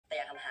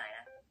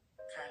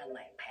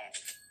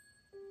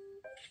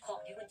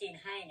คุณจีน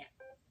ให้เนี่ย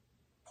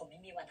ผมไม่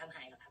มีวันทำห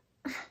ายหรอกครับ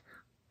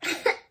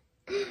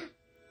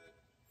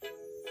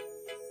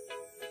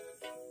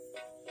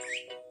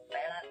ไป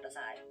ละเดี๋ยวส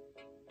าย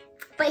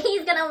But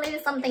he's gonna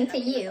lose something to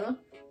you.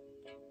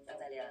 ตั้ง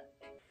ใจเรียน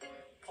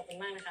ขอบคุณ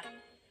มากนะครับ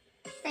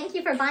Thank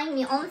you for buying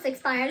me almost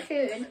expired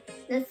food.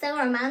 That's so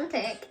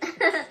romantic.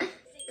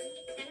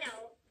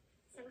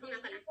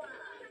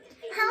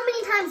 How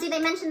many times do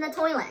they mention the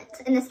toilet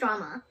in this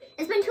drama?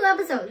 It's been 2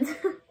 episodes.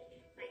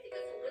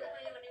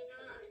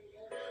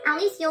 At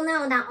least you'll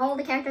know that all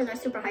the characters are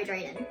super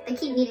hydrated. They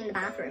keep needing the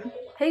bathroom.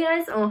 Hey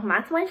guys, and welcome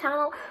back to my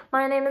channel.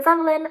 My name is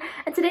Evelyn,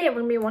 and today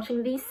we're going to be watching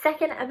the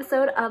second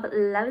episode of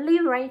Lovely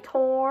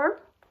Writer.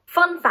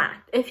 Fun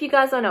fact, if you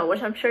guys don't know,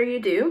 which I'm sure you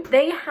do,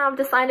 they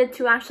have decided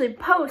to actually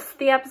post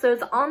the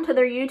episodes onto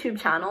their YouTube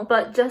channel,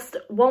 but just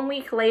 1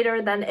 week later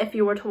than if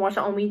you were to watch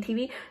it on WeTV.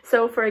 So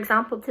for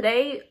example,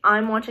 today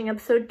I'm watching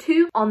episode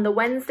 2 on the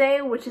Wednesday,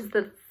 which is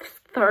the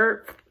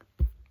 3rd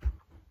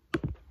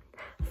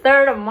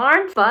of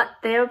March, but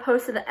they have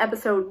posted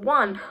episode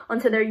 1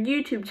 onto their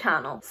YouTube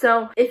channel. So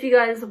if you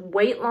guys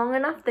wait long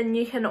enough, then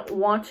you can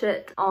watch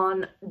it on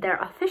their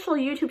official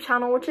YouTube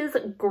channel, which is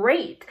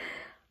great.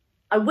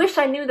 I wish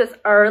I knew this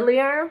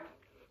earlier,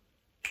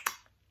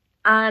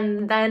 and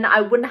then I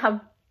wouldn't have,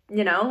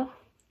 you know,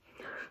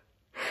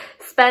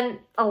 spent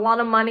a lot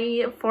of money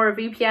for a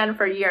VPN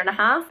for a year and a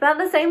half. But at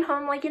the same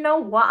time, I'm like, you know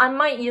what, I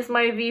might use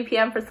my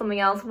VPN for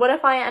something else. What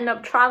if I end up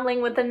traveling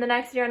within the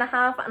next year and a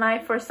half and I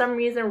for some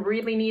reason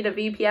really need a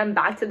VPN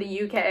back to the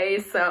UK?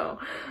 So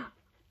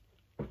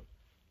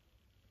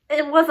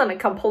it wasn't a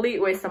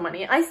complete waste of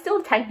money. I still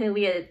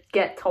technically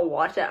get to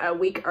watch it a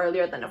week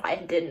earlier than if I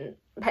didn't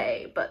pay,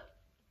 but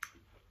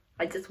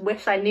I just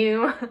wish I knew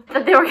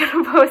that they were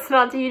gonna post it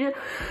onto YouTube.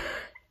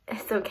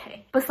 It's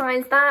okay.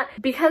 Besides that,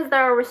 because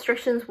there are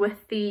restrictions with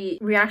the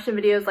reaction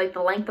videos, like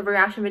the length of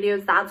reaction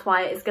videos, that's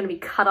why it's going to be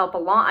cut up a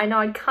lot. I know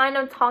I kind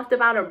of talked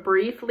about it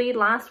briefly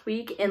last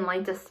week in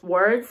like just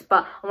words,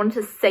 but I wanted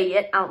to say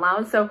it out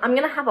loud. So I'm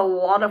going to have a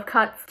lot of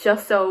cuts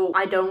just so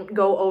I don't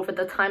go over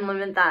the time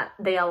limit that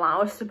they allow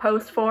us to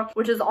post for,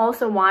 which is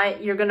also why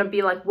you're going to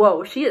be like,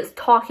 whoa, she is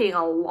talking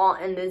a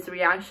lot in this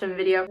reaction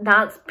video.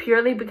 That's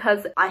purely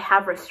because I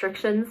have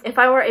restrictions. If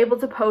I were able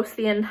to post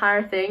the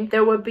entire thing,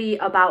 there would be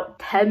about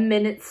 10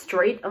 minutes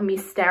straight of me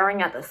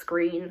staring at the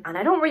screen, and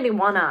I don't really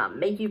want to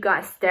make you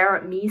guys stare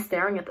at me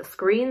staring at the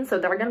screen, so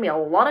there are going to be a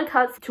lot of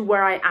cuts to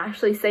where I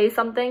actually say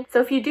something.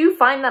 So if you do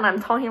find that I'm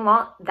talking a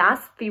lot,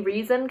 that's the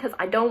reason, because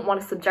I don't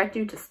want to subject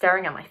you to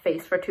staring at my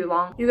face for too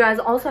long. You guys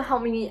also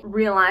helped me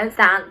realize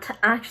that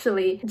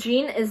actually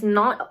Jean is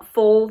not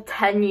full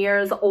 10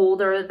 years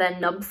older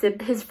than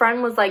Nubsib. His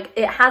friend was like,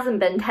 it hasn't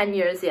been 10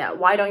 years yet,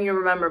 why don't you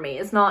remember me?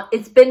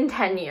 It's been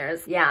 10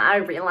 years. Yeah, I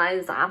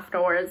realized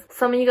afterwards.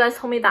 Some of you guys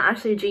told me that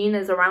actually Jean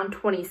is around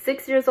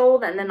 26 years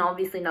old, and then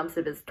obviously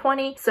Nubsib is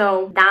 20,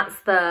 so that's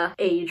the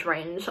age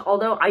range.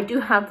 Although I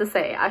do have to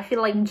say, I feel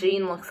like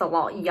Jean looks a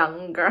lot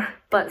younger,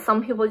 but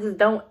some people just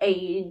don't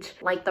age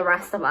like the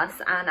rest of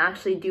us and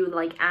actually do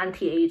like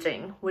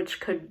anti-aging, which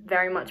could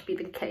very much be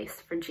the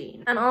case for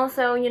Jean. And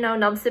also, you know,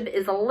 Nubsib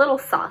is a little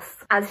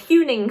sus, as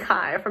Huning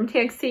Kai from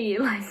TXT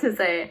likes to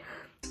say.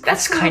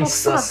 That's kind of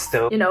sus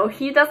though. You know,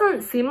 he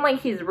doesn't seem like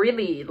he's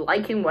really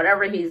liking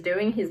whatever he's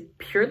doing. He's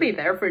purely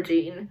there for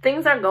Jean.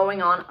 Things are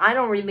going on. I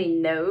don't really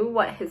know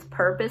what his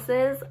purpose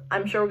is.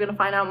 I'm sure we're gonna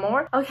find out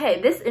more. Okay,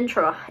 this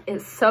intro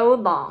is so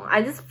long.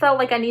 I just felt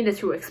like I needed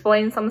to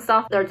explain some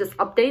stuff. There are just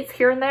updates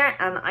here and there,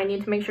 and I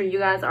need to make sure you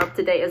guys are up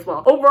to date as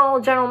well. Overall,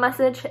 general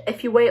message,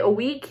 if you wait a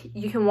week,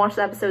 you can watch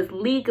the episodes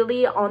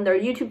legally on their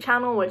YouTube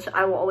channel, which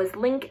I will always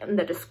link in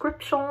the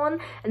description.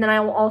 And then I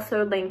will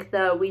also link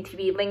the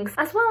WeTV links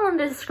as well in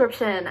the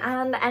description,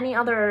 and any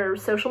other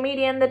social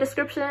media in the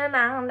description,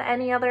 and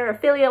any other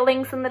affiliate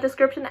links in the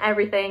description.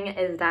 Everything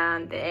is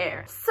down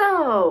there.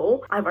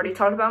 So I've already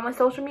talked about my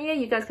social media.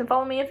 You guys can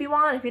follow me if you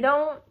want. If you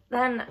don't,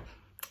 then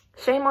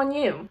shame on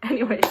you.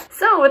 Anyways,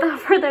 so without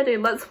further ado,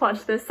 let's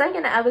watch the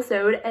second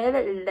episode of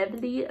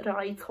Lovely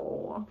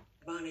Writer.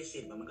 บ้านในสิ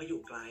บมันก็อยู่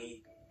ไกล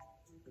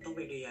มันต้องไป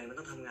เรียนมัน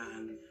ต้องทำงาน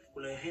กู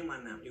เลยให้มัน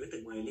อยู่ที่ตึ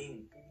กไวริ่ง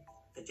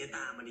แต่เจ๊ต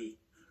ามมาดิ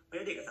ไม่ไ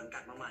ด้เด็กกับสังกั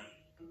ดมาใหม่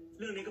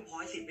เรื่องนี้ก็พอ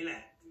สิบนี่แหล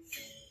ะ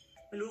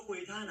ไม่รู้คุย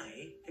ท่าไหน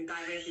ถึงกลา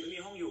ยเป็นสิบไม่มี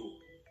ห้องอยู่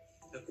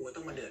แล้วกูต้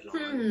องมาเดือดร้อน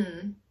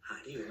หา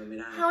ที่อยู่มันไม่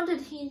ได้ How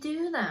did he do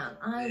that?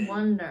 I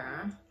wonder.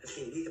 แล้ว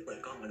ซีรีส์จะเปิด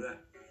กล้องมาด้วย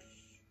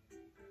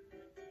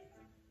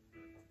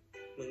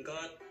มึงก็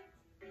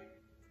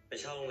ไป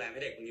เช่าโรงแรมให้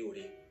เด็กมึงอยู่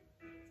ดิ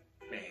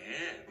แหม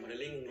โมเดล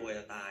ลิ่งรวยจ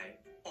ะตาย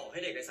ออกให้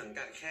เด็กในสัง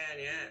กัดแค่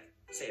เนี้ย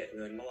เศษเ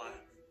งินปะวะ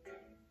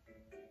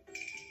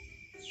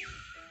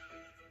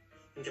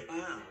มึงจะบ้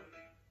า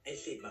ไอ้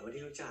สิบแบบว่า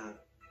ที่รู้จัก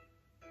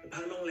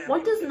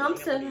What does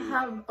Nubsib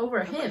have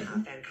over him?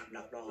 แฟนขับ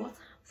ดักรอ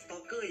สตอ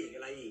กเกอร์อีกอ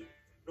ะไรอีก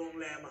โรง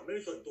แรมไม่ไ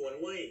ด้ส่วนตัวนะ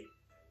เว้ย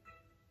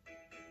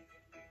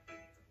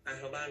แ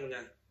ล้วบ้านมึง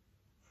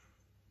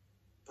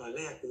ตอนแ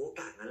รกกูก็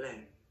กะงั้นแหละ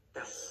แ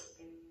ต่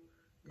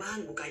บ้าน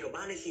กูไกลกว่า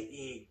บ้านในสิบ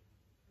อีก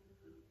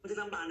มันจะ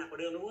ลำบากหนักกว่า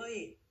เดิมนะเว้ย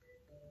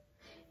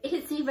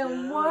It's even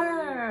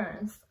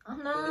worse. Oh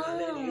no.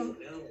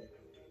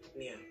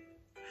 เนี่ย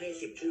ให้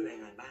สิบช่วยราย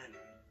งานบ้าน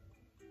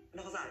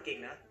นักภาษาเก่ง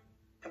นะ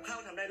กับข้าว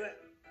ทำได้ด้วย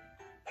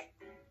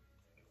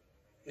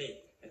นี่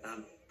ไอ้ตั้ม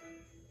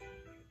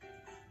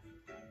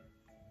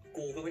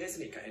กูก็ไม่ได้ส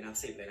นิทกับไอ้นับ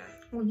สิบเลยนะ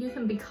Well, you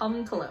can become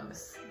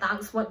close.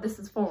 That's what this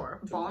is for.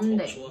 ชั่ว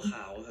Bonding. คร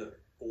าวเหอะ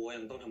กู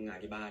ยังต้องทำงาน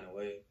ที่บ้านนะเ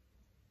ว้ย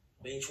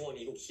แล้วยิ่งช่วง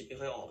นี้กูคิดไม่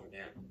ค่อยออกอยู่เ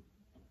นี่ย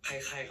ใ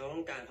ครๆเขาต้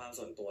องการความ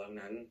ส่วนตัวทั้ง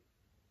นั้น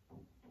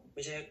ไ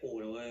ม่ใช่แค่กู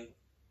นะเว้ย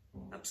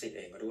นับสิบเ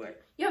องก็ด้วย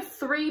You have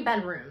 3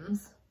 bedrooms.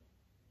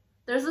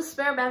 There's a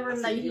spare bedroom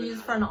that you can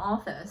use for an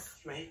office.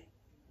 ใช่ไหม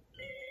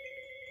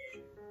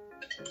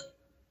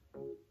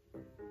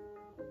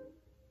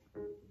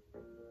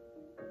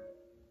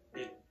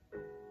นี่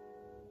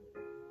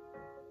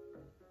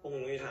พวกมึ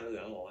งไม่มีทางเหลื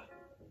อหรอวะ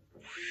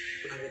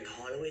กูทำเป็นท้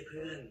อแล้วเว้ยเ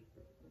พื่อน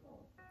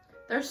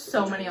There's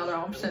so many other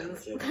options.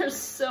 There's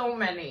so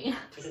many.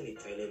 ไม่สนิท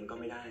ใจเลยมันก็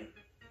ไม่ได้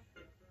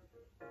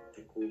แ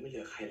ต่กูไม่เหลื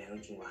อใครแล้วจ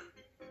ริงๆว่ะ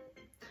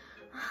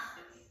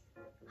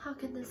How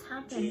could this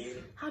happen?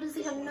 How does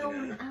he have no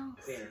one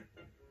else? เนี่ย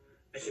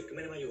ไอ้สิบก็ไ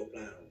ม่ได้มาอยู่กับเ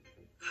รา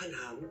ค่า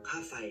น้ำค่า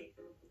ไฟ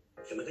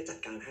เดี๋ยวมันก็จัด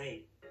การให้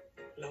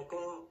แล้ว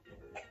ก็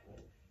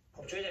ผ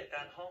มช่วยจัดก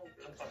ารห้อง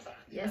ทำความสะอา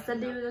ด Yes, I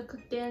do the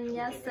cooking.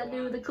 Yes, I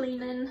do the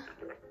cleaning.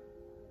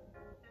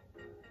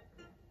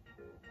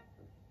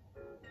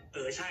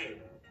 ใช่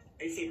ไ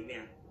อ้สิบเนี่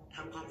ยท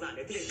ำความสะอาดไ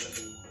ด้ที่1 เลย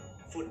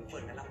ฝุ่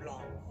นนะรับรอ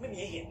งไม่มี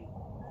ให้เห็น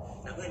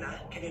นะเพื่อนนะ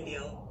แค่เดี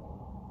ยว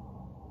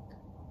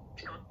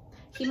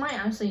He might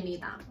actually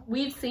need that.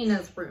 We've seen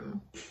his room.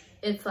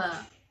 It's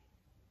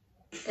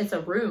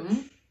a room.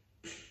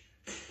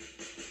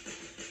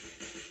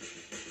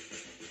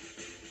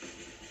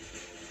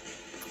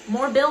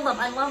 More build up.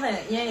 I love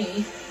it. Yay.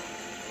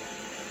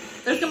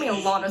 There's gonna be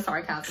a lot of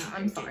sarcasm.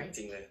 I'm sorry. จ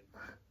ริงเลย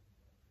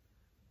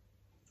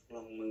ล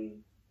องมึง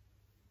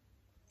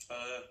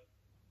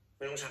ไ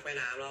ม่ต้องชักไป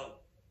น้ำแล้ว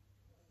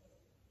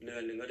เดือ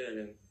นหนึ่งก็เดือนห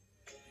นึ่ง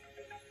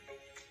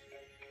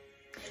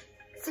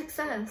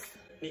Success.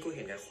 นี่กูเ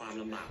ห็นแก่ความ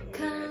ลำบากของมึง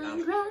เลยนะ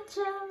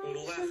มึง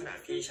รู้ว่าขนาด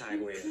พี่ชาย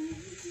กูเอง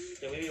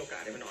ยังไม่มีโอกา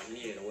สได้มานอนที่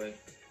นี่เลยนะเว้ย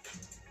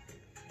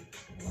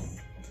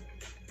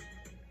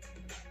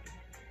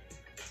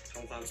ท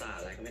ำความสะอาด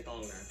อะไรก็ไม่ต้อง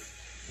นะ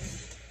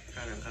ค่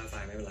าน้ำค่าไฟ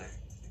ไม่เป็นไร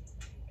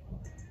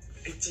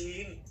ไอ้จี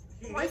น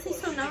Why is he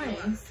so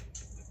nice?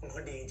 มึงค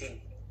นดีจริง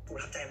ๆกูปร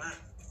ะทับใจมาก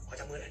ขอ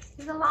จับมือหน่อย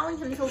He's allowing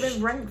him to live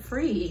rent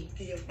free.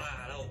 พี่ยังป่า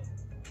แล้ว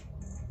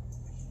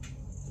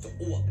จะ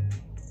อ้วก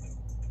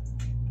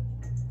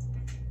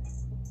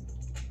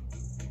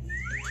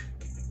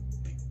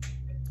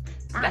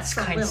That's a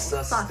kind of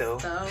little sus, though.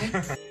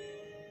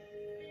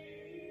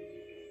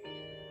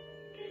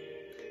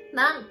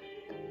 That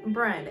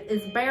bread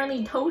is barely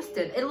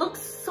toasted. It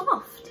looks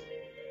soft.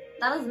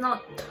 That is not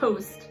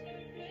toast.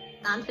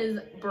 That is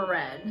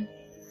bread.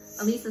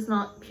 At least it's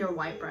not pure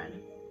white bread.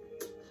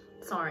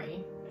 Sorry.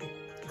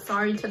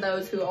 Sorry to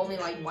those who only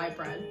like white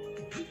bread.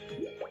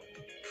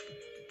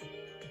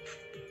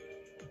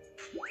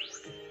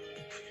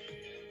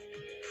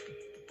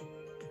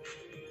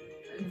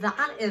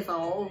 That is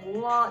a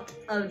lot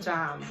of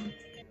jam.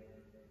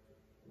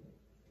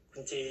 คุ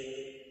ณจี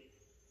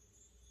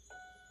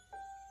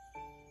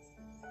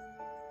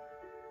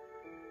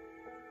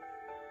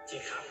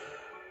ครับ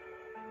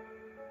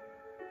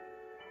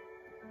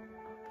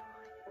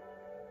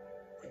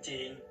คุณจี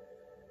น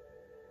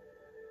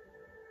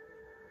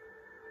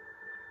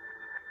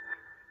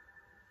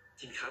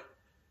ครับ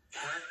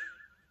ฮะ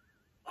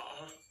อ๋อ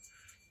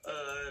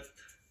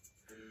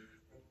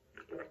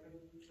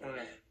อะไร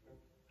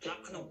รับ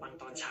ขนมปัง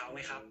ตอนเช้าไหม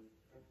ครับ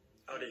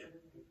เอาดิ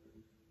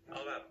เอา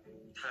แบบ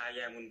ทาแย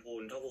มพู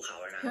นเท่าภูเขา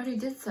เลยนะ He already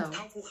did so. เ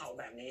ท่าภูเขา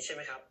แบบนี้ใช่ไห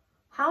มครับ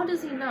How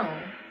does he know?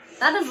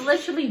 That is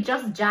literally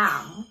just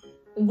jam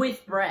with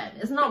bread.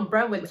 It's not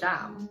bread with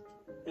jam.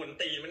 ปุ่น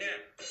ตีนมั้ยเนี่ย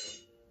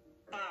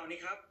เปล่านี่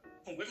ครับ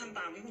ผมก็ทำต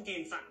ามที่คุณจี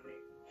นสั่งเลย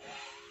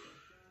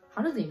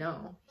How does he know?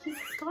 He's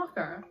a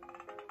stalker.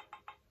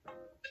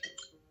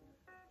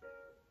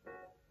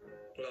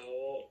 แล้ว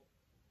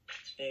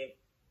นี่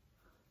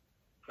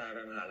นายไป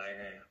มหาลัย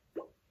ไง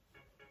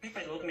ไม่ไป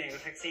รถเมล์ก็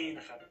แท็กซี่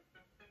นะครับ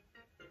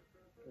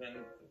งั้น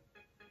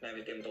นายไป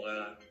เตรียมตัวแ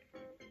ล้ว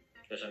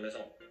เดี๋ยวฉันไป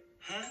ส่ง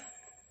ฮะ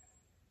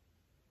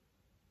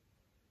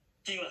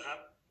จริงเหรอครับ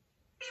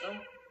เอ้า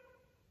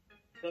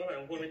แล้วทำไม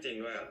ต้องพูดไม่จริง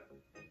ด้วยอ่ะ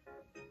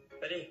ไ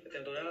ปดิไปเตรี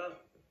ยมตัวแล้ว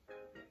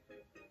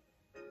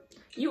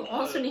You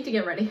also need to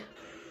get ready.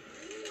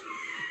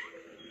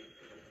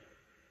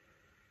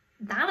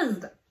 That is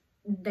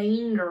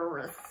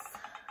dangerous.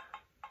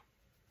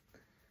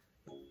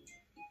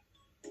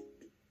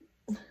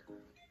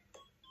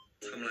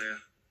 ทำอะไรอ่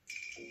ะ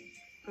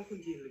ก็คุณ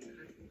จีนลืม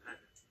ค่าเข็มขัด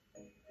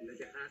เรา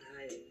จะคาดใ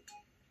ห้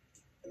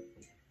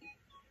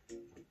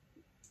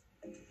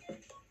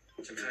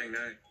ฉันคาดเองไ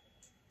ด้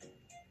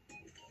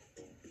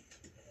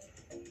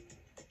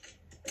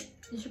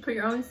You should put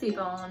your own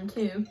seatbelt on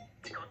too.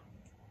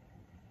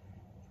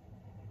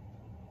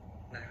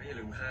 นายก็อย่า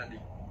ลืมคาดดิ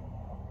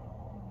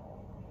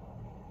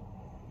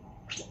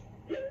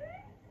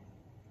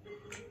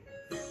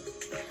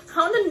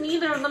How did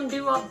neither of them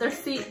do up their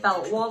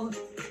seatbelt while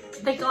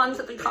they got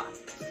into the car?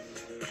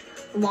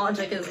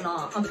 logic is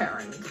not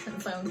apparent.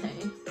 It's okay.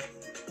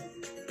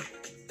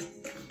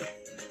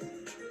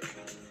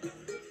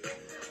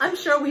 I'm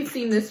sure we've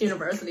seen this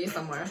university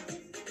somewhere.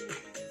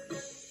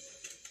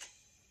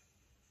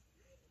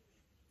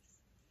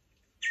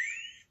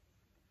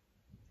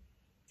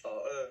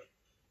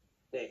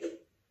 นี่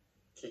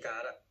คีย์กา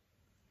ร์ดอะ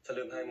ฉัน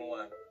ลืมให้เมื่อว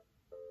าน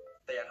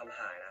แต่อย่าทำห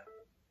ายนะ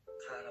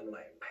ค่าทำให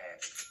ม่แพง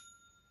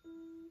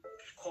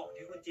ของ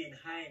ที่คุณจีน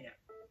ให้เนี่ย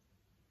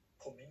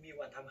ผมไม่มี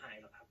วันทำหาย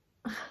หรอกครับ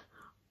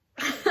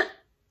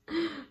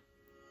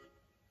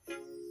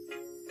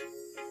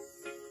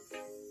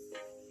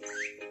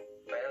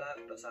ไปแล้วละ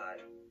เดี๋ยวสาย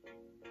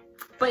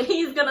But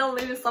he's gonna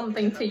lose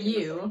something to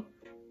you.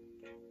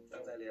 ตั้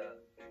งใจเรียน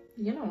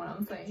You know what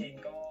I'm จี saying. น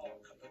ก็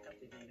ขับรถกลับ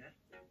ดีๆนะ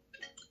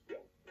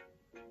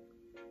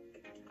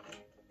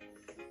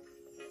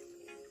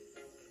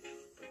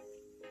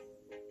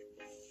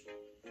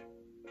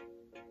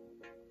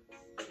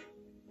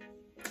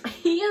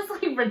He is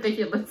like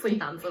ridiculously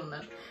handsome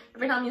though.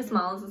 Every time he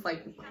smiles, it's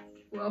like,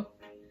 whoa.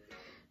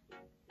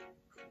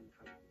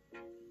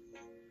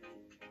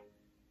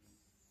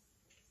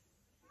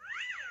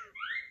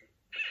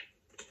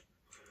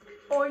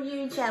 Are you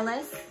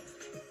jealous?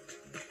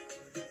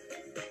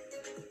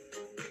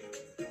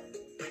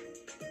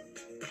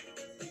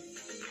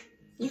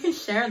 You can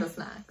share the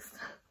snacks.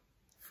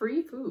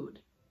 Free food.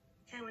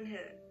 ช่างมันเถ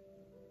อะ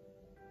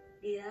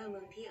ดีแล้วมึ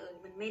งที่เอ๋ย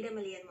มันไม่ได้ม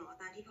าเรียนหมอ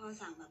ตามที่พ่อ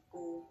สั่งแบบ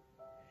กู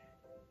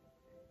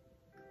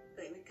เ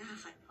อ๋ยมันกล้า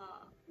ขัดพ่อ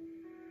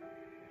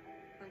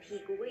บางที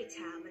กูก็อิจฉ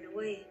ามันนะเ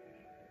ว้ย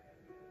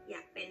อย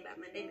ากเป็นแบบ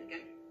มันได้เหมือนกั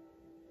น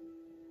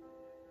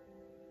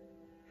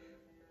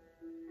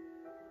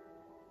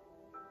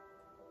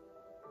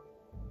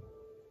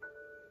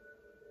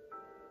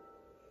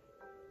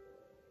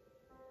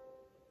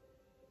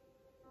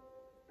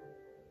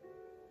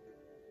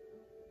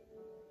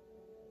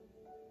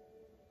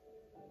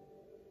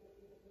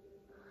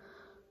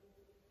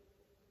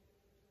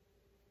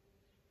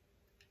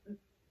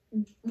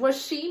Was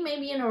she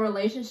maybe in a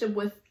relationship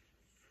with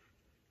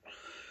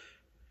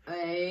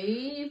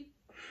A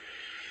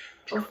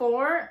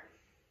before?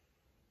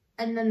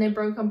 And then they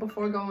broke up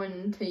before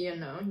going to, you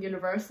know,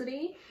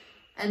 university.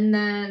 And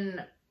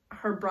then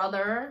her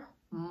brother,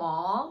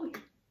 Mog,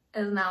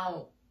 is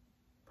now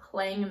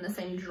playing in the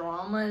same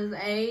drama as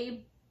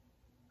A.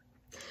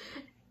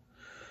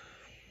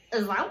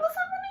 Is that what's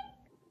happening?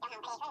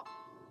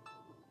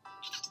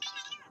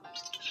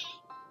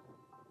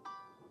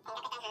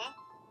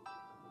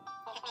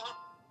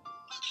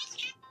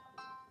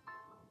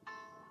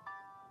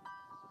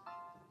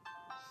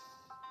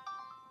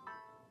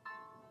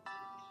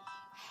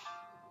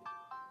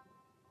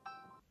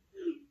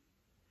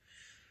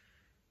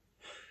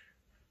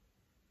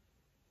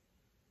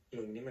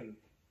 มึงนี่มัน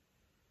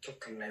เจ้า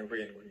กรรมนายเว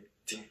รกู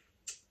จริง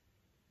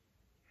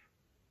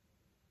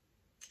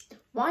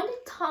Why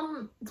did Tom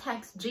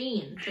text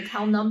Jean to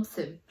tell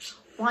Nubsib?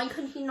 Why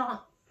could he not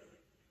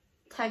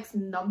text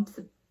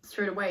Nubsib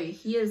straight away?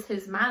 He is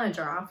his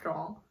manager after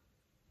all.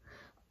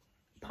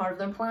 Part of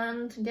their plan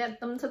to get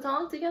them to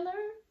talk together?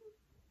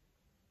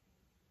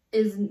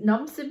 Is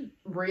Nubsib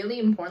really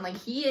important?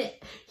 Like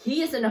he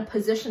is in a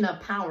position of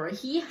power.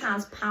 He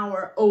has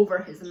power over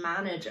his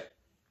manager.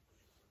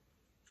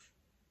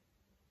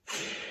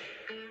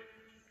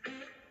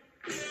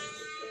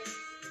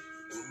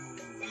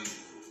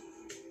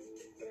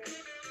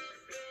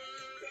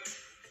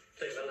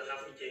 ตื่นกันแล้วครับ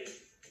คุณจีน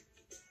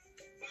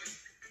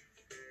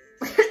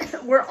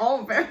We're all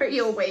very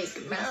awake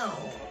now.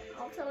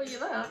 I'll tell you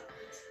that.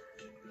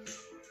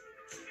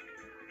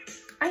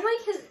 I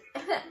like his.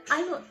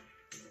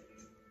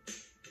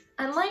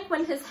 I like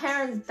when his hair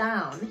is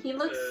down. He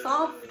looks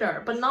softer,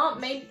 but not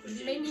maybe.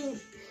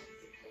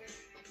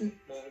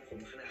 มองผม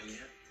ขนาดนี้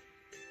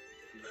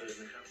ผมเขิน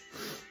นะครับ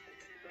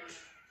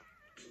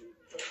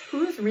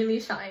Who's really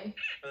shy?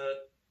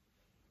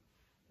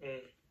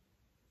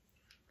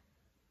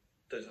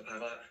 ตื่นสักพัก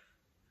ละ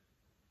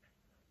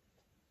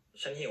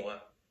ฉันหิวอ่ะ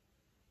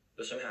เ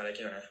ดี๋ยวฉันไปหาอะไร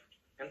กินก่อนนะ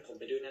งั้นผม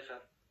ไปด้วยนะครั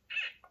บ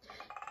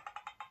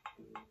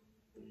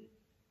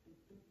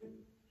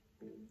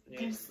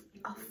There's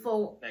a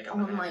full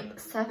on like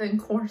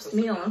 7-course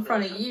meal in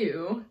front of you.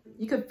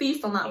 You could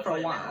feast on that for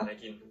a while.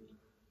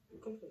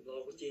 ก็ผมรอ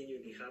คุณจีนอยู่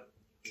นี่ครับ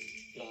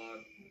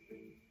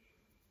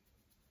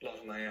รอ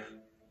ทำไมอ่ะ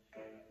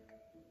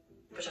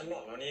ก็ฉันบอ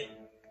กแล้วนี่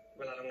เ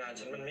วลาทำงาน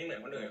ฉันมันไม่เหมือ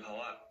นคนอื่นเขา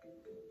อ่ะ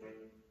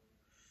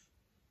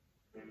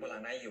เวลา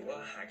นายหิวก็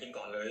หากิน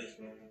ก่อนเลย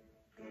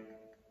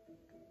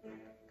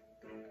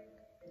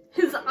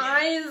His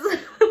eyes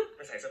ไ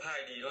ปใส่เสื้อผ้า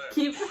ดีด้วย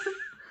keep.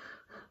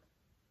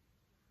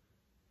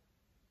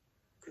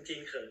 คุณจี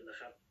นเขินเหรอ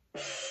ครับ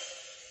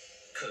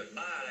เขิน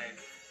บ้าอะไร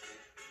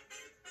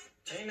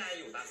ฉันให้นาย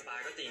อยู่ตามสบาย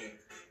ก็จริง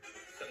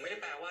แต่ไม่ได้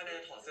แปลว่านายจ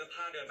ะถอดเสื้อ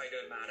ผ้าเดินไปเดิ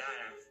นมาได้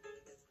นะ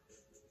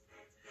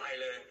ไป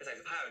เลยไปใส่เ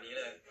สื้อผ้าแบบนี้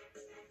เลย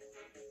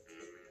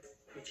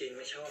คุณจีนไ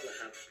ม่ชอบเหรอ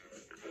ครับ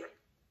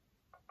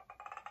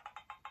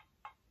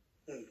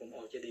ผมอ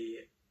อกจะดี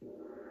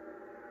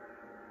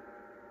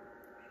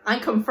I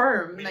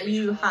confirm that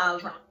you have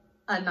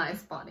a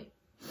nice body.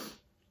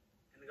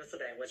 แส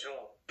ดงว่าชอ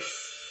บ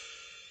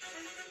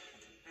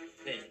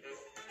นี่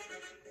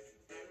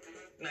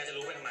นายจะ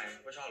รู้ไปทำไม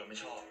ว่าชอบหรือไม่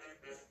ชอบ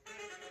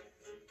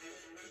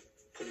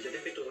ผมจะได้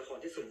เป็นตัวละคร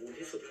ที่สมบูรณ์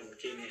ที่สุดของ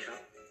จีนไงครั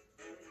บ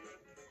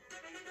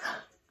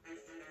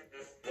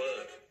เวอ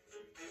ร์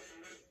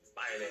ไป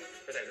เลย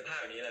ไปใส่เสื้อผ้า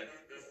แบบนี้เลย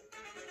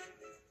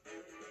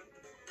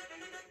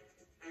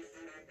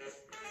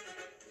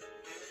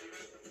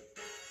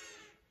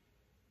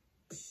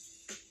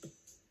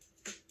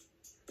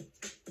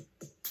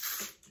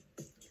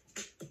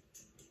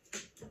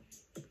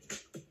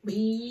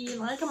We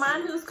like a man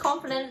who's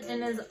confident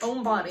in his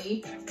own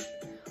body.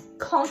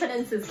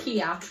 Confidence is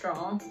key after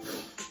all.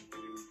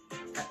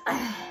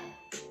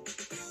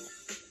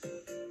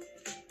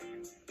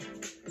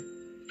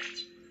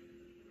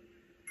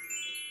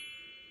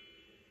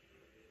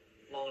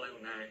 มองอะไรขอ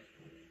งนาย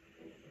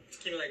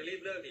กินอะไรก็รี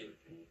บเลิกดิ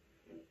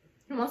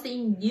He wants to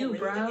eat you, ผม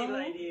ไม่รู้จะกินอะ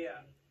ไร bro. ดีอ่ะ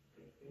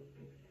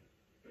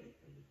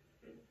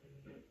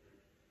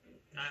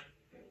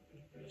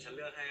ฉันเ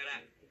ลือกให้ก็ได้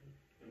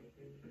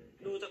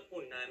ดูจาก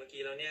หุ่นนายเมื่อ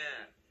กี้แล้วเนี่ย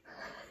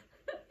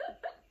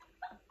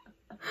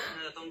น่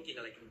าจะต้องกิน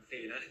อะไรกินฟรี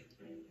นะ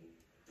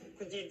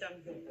คุณจีนจ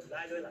ำหุ่นผมไ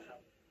ด้ด้วยเหรอครับ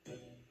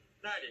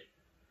ได้ดิ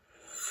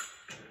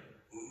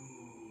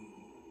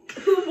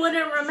Who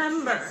wouldn't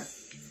remember?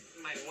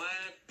 หมายถึงว่า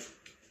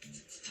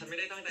ฉันไม่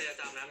ได้ตั้งใจจะ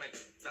จำนะหมาย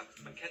แบบ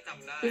มันแค่จ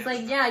ำได้ He's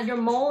like, yeah, your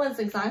mole is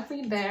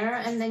exactly there,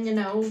 and then, you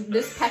know,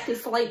 this peck is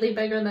slightly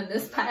bigger than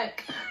this peck.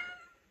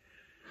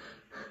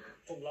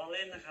 ผมล้อเ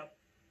ล่นนะครับ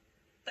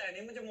แต่อัน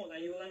นี้มันจะหมดอ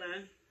ายุแล้วนะ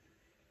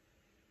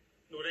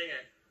รู้ได้ไง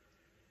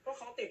ก็เ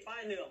ขาติดป้า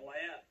ยเหลืองไว้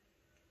อะ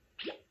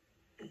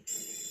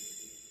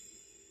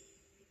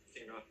จ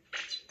ริงเหรอ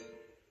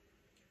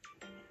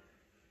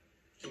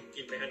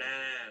กินไปขนา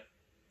ด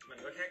มัน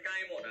ก็แค่ใกล้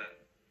หมดอ่ะ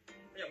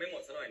ยังไม่หม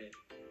ดซะหน่อยนี่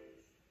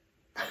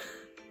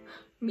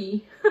Me.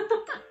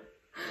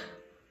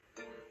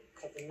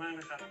 ขอบคุณมาก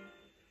นะครับ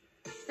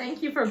Thank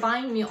you for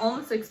buying me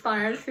almost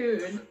expired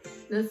food.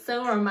 That's so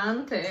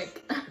romantic.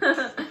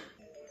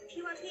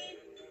 พี่ว่าพี่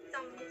จ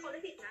ำคนไม่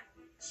ผิดนะ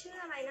ชื่อ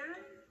อะไรนะ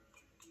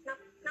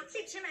นับ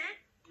สิบใช่ไหม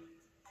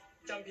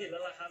จำผิดแล้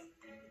วล่ะครับ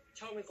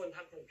ชอบเป็นคน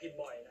ทักผมผิด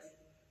บ่อยนะ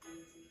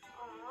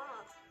อ๋อ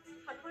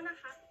ขอโทษนะ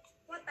คะ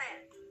ว่าแต่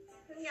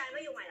เพิ่งย้ายม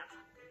าอยู่ใหม่เหรอค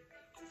ะ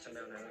ฉันแบ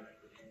บนั้น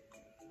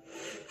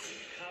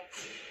ครับ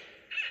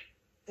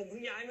ผมเพิ่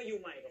งย้ายมาอยู่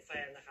ใหม่กับแฟ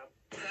นนะครับ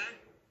นะ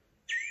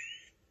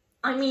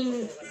I mean,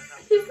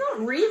 he's not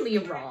really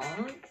wrong.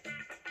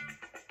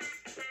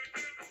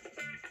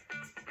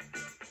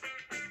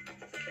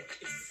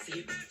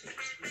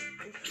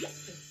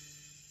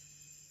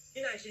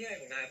 นี่นายคิดยังไง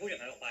ของนายพูดอย่า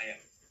งนั้นออกไปอ่ะ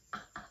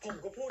ผม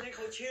ก็พูดให้เข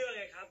าเชื่อ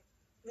ไงครับ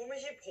ว่าไม่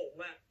ใช่ผม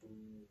อ่ะ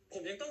ผ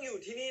มยังต้องอยู่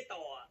ที่นี่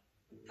ต่ออ่ะ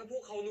ถ้าพว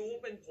กเขารู้ว่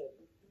าเป็นผม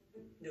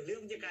เดี๋ยวเรื่อง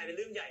มันจะกลายเป็นเ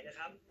รื่องใหญ่นะค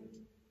รับ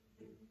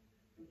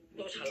เ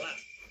ราฉันล่ะ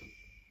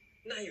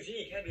นายอยู่ที่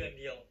นี่แค่เดือน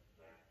เดียว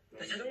แ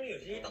ต่ฉันต้องอยู่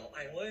ที่นี่ต่อไป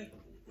เว้ย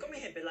ก็ไม่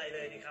เห็นเป็นไรเล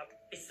ยนี่ครับ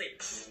ไอ้สิบ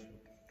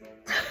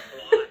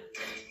ร้อน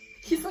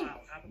He's เป like ล่า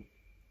ครับ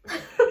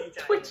ดีใจ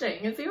twitching.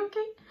 Is he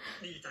okay?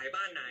 ดีใจ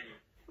บ้านนายนี่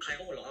ใคร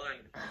ก็หัวเราะกัน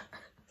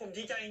ผม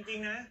ดีใจจริง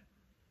ๆนะ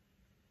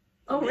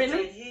Oh, ดีใจ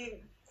really? ที่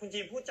คุณจี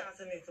นพูดจา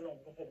สนิทสนม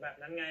กับผมแบบ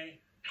นั้นไง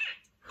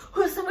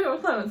Who's somebody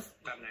with clothes?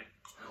 แบบไหน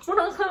What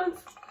on clothes?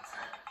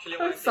 ที่เรียก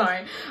ว่า I'm sorry.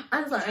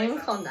 I'm sorry.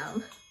 Calm down.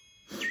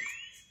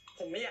 ผ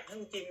มไม่อยากให้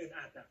คุณจีนอึด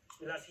อัดนะ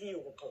เวลาที่อ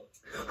ยู่กับผม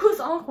Who's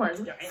awkward?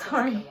 อยากให้ทำ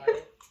Sorry. กันไว้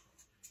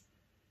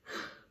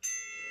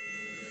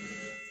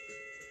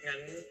งั้น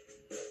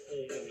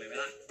งงเลยไหม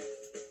ล่ะ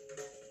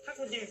ถ้า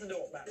คุณจีนสะด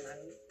วกแบบนั้น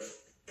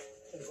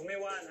ผมก็ไม่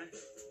ว่านะ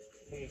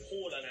มึงพู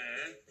ดแล้วนะ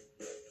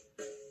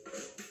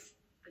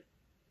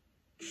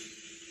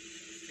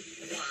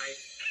วาย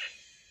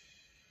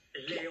ไอ้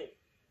เลว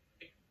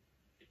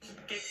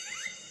ไอ้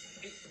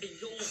ไอ้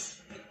โยม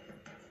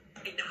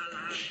ไอ้ดาร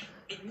า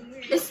ไอ้มึง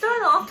It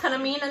started off kind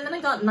of mean, and then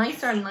it got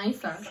nicer and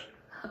nicer.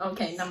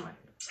 Okay, never mind.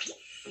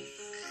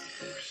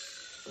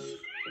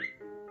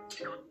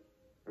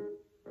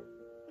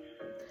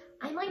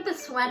 I like the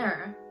sweater.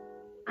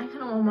 I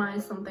kind of want to buy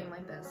something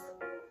like this.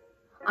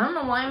 I don't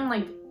know why I'm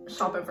like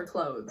shopping for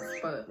clothes,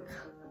 but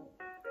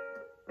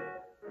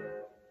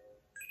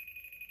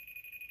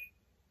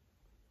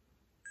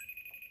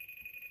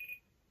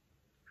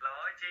ร้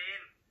อยจีน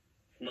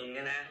มึงเ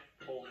นี่ยนะ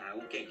โทรหา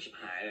กูเก่งชิบ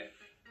หายเลย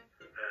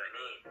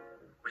นี่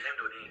กูใช้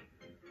ดูนี่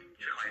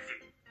ช่วยขอให้สิบ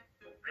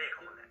เรียกข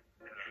องมึงอะ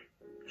เป็นไง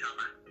ชอบ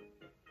ปะ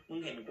มึง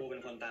เห็นกูเป็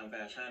นคนตามแฟ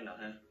ชั่นเหรอ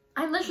ฮะ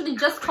I literally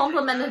just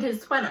complimented his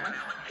sweater.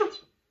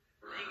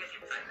 ยิ่งกระชิ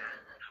บใส่นะ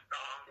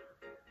ร้อง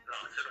ร้อ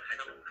งซื้อรถใคร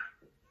ต้องมึงนะ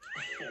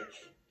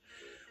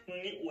มึง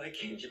นี่อวยเ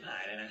ก่งชิบหา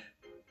ยเลยนะ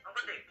เอา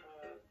ก็เด็ก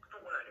กูต้อ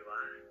งมึงอะไรดีวะ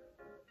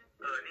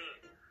นี่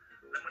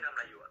แล้วมึงทำอะไ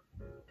รอยู่อะ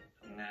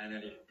ทำงานนะ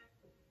ดิ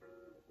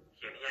เ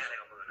ขียนนิยายอะไร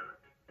ของมึงนะ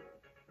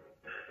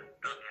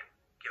ตอนเนี้ย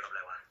เกี่ยวกับอะไ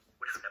รวะ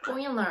กูทำได้ปะ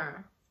Spoiler.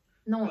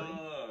 No. ก็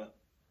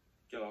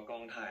เกี่ยวกับกอ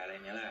งถ่ายอะไร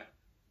เงี้ยแหละ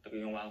แต่กู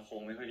ยังวางโคร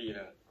งไม่ค่อยดีเ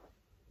ลย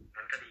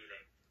งั้นก็ดีเล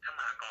ย ถ้า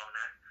มากอง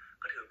นะ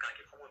ก็ถือการเ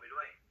ก็บข้อมูลไปด้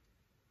วย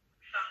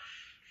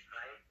อะไ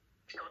ร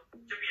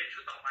จะเปลี่ยนชุ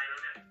ดต่อไปแล้ว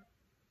เนี่ย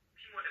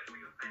พี่มัวแต่คุย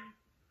กับใคร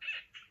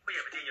คุย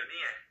กับจีนอยู่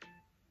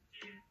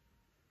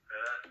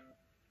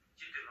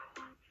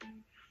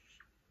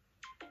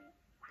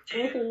เ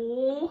จ๊ โอ้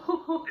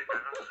โห ตื่นมา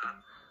แล้วครับ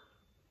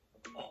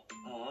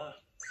อ๋อ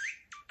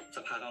สั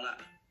กพักแล้วล่ะ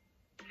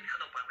กินข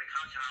นมปังเป็นข้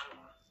าวเช้าเหร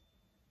อ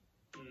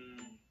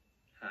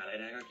หาอะไร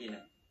ได้ก็กิน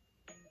อ่ะ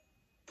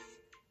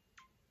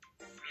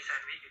มีแซ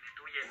นด์วิชอยู่ใน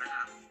ตู้เย็นนะค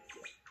รับ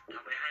ท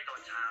ำไว้ให้ตอ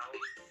นเช้า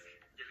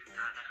อย่าลืมท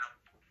านนะครับ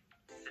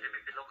จะได้ไม่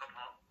เป็นโรคกระเพ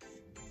าะ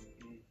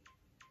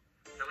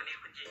แล้ววันนี้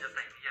คุณจีนจะใ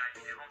ส่นิยายอ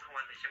ยู่ในห้องทั้ง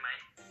วันเลยใช่ไหม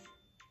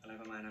อะไร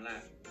ประมาณนั้นแหละ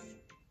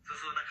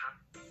สู้ๆนะครับ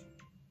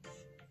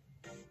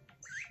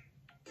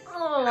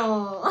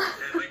Oh,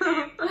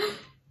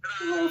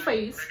 little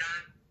face.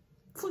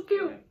 So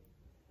cute.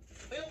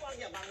 ไม่ต้องวาง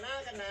อย่าบังหน้า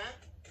กันนะ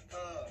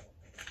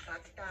รั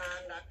กกั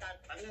น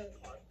แป๊บนึง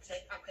ขอเช็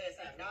คอัพเพย์แส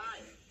งได้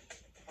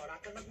ขอรัก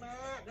กันม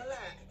ากๆนั่นแหล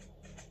ะ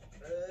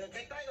ใก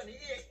ล้ๆกว่านี้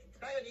อีก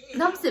ใกล้กว่านี้อีก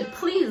Dubsit,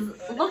 please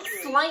look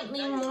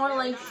slightly more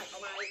like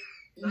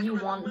you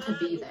want to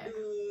be there.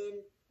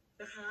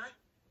 นะคะ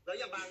แล้ว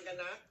อย่าบังกัน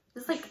นะ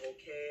Just like โอ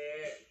เค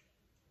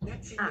งั้น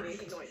ชิดกว่านี้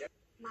อีกหน่อยนะ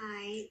ไม้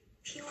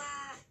พี่ว่า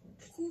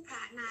คู่พร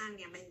ะนางเ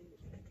นี่ย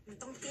มัน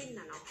ต้องจิ้น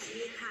อะเนาะ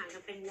ยืนห่างกั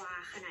นเป็นวา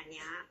ขนาดเ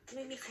นี้ยไ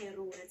ม่มีใคร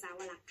รู้นะจ๊ะ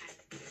ว่ารักกัน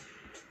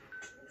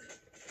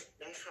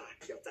ได้ค่ะ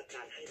เดี๋ยวจัดก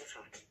ารให้นะค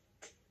ะ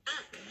อ่ะ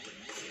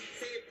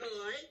สิบเ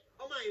อ๋ยเอ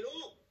าใหม่ลู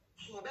ก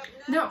ขอแบบ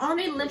นั้น they're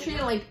already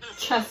literally like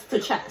chest to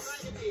chest.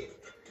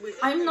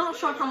 I'm not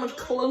sure how much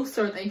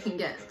closer they can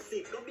get. สิ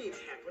บก็บีบ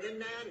แขนเขา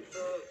แน่นๆ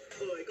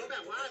เอ๋ยก็แบ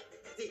บว่า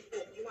จิกอ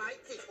กเขาไว้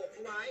จิกอกเข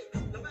าไว้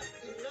แล้วแบบ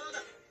อินเนอร์แบ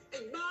บไอ้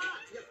บ้า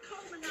อย่าเข้า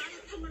มานะอย่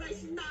าทำอะไร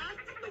ฉันนะ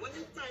แต่ว่าใน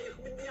ใจค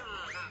งอยา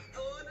กอ่ะ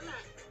นั่นแหล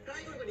ะใกล้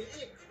กันกว่านี้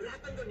อีกรัก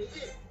กันกว่านี้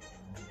อีก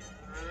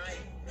ใช่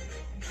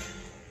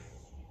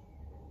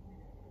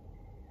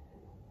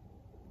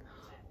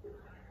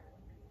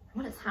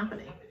What is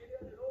happening?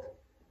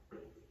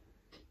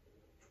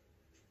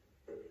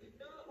 อินเ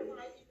นอร์เข้าไ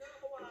ว้อินเนอร์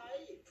เข้าไว้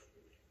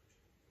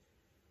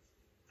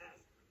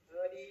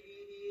ดี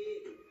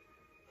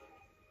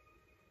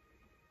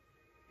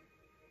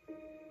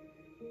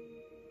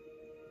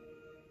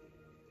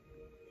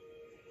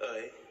เอ๋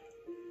ย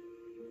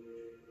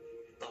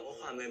ตอบข้อ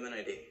ความเลยมาหน่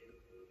อยดิ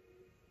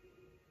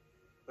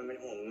มันเป็น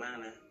ห่วงมึงมาก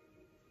นะ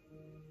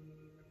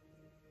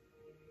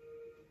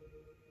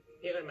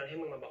พี่เคยมาให้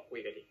มึงมาบอกคุย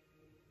กันดิ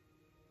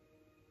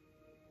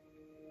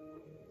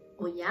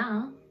Oh yeah.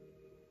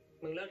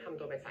 มึงเลิกทำ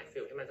ตัวเป็นสายสื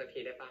บให้มันสักที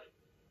ได้ปะ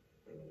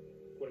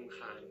กูรำค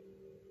าญ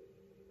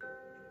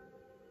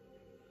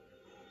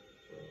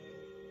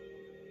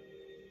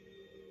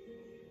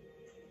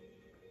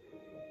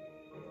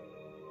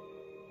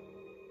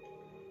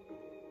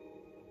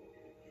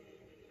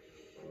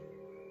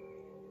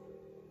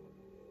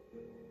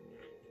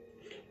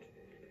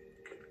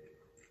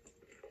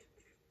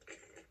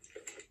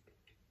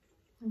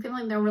I feel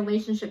like their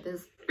relationship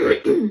is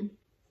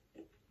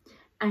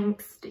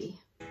angsty.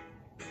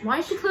 Why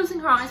is she closing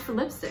her eyes for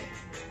lipstick?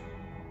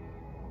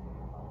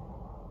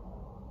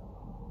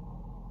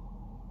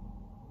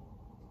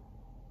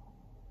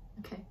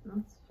 Okay,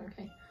 that's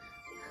okay.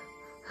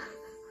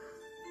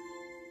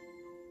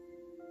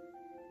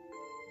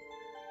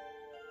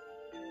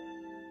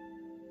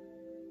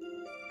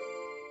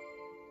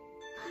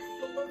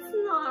 It's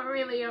not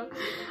really a...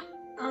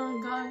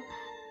 Oh god.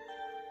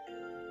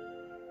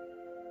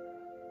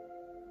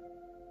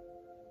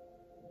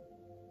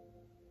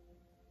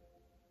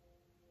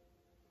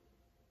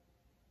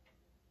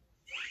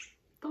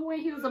 The way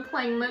he was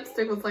applying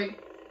lipstick was like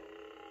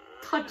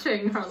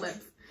touching her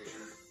lips.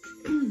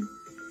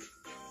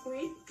 อุ้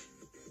ย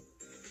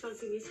ตอน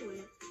ซีนี้สวย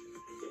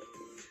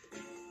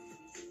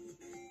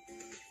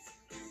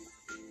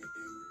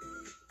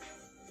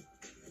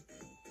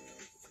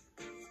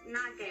ห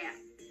น้าแก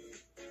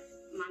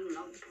มันเหร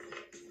อ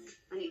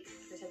อันนี้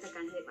จะใช้จัดก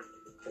ารให้ปะ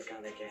จัดการ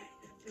อะไรแก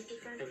ไม่เป็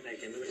นไร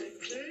แกไม่เป็นไร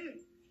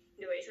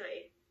ดูเฉย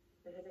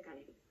ๆจะใช้จัดการใ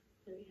ห้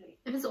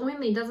If it's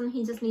oily, doesn't he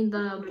just need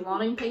the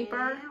blotting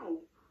paper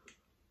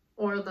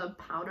or the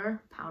powder?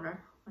 Powder.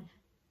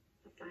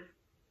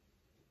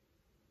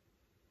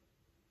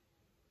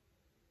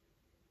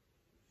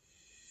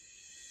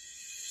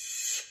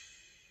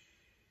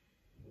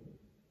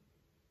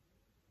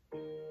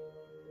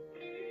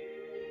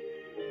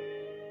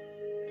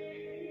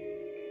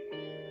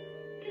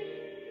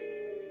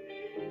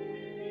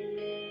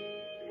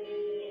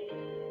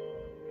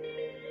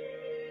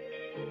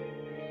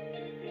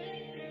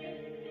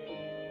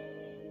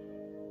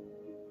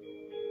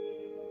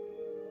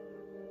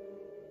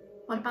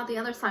 What about the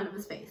other side of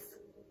his face?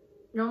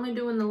 You're only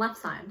doing the left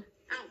side.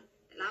 อ้าว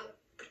แล้ว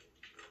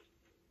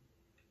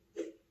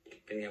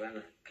เป็นไงบ้างอ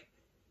ะ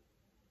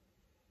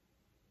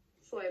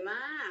สวยม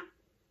าก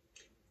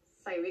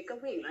ใส่วิกก็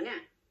ผู้หญิงแล้วเนี่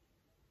ย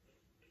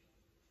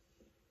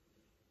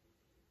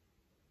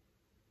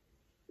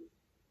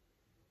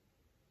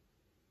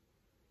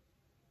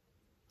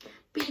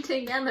Be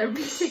together,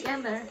 be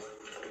together.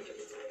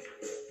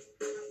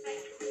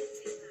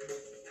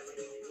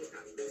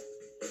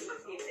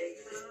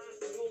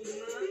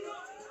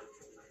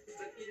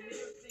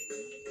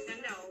 งั้น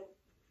เดี๋ยว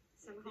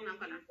ฉันไปเข้าน้ำ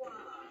ก่อนนะ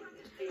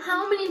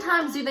How many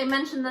times do they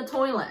mention the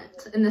toilet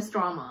in this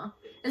drama?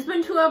 It's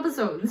been 2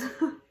 episodes.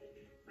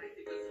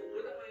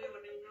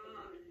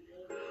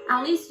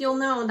 At least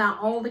you'll know that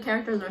all the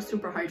characters are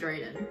super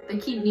hydrated. They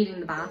keep needing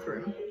the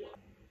bathroom.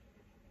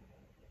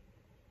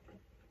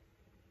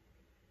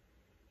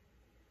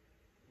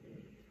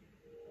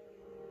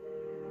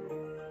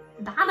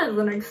 That is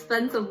an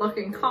expensive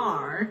looking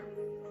car.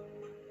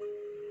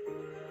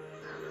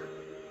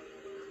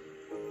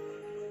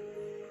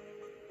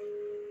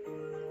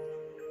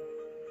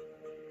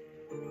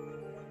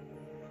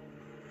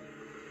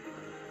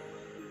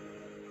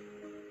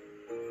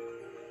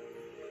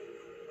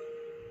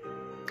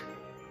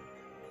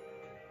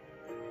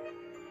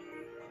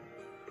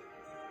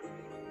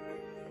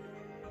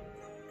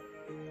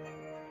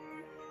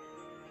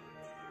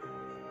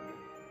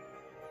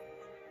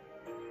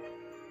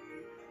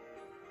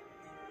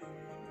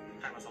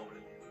ใครมาส่งเล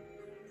ย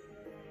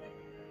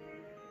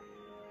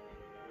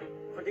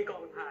คนที่กอ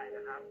งถ่ายน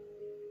ะครับ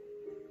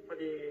พอ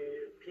ดี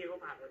พี่เขา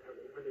ผ่านมาแถว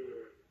นี้พอดี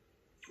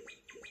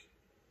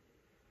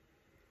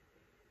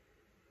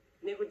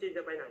นี่คุณจีนจ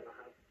ะไปไหนเหรอ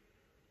ครับ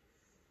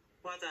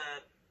ว่าจะ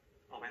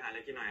ออกไปหาอะไร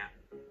กินหน่อยอ่ะ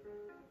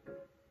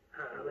ห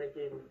าอะไร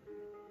กิน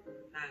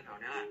นั่งแถว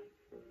นี้แหละ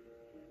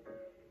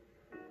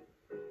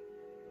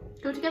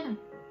Go together.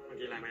 มา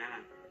กินอะไรไหมอ่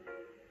ะ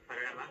ไป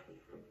ด้วยกันปะ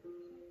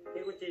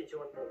นี่คุณจีนช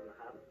วนผมนะ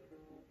ครับ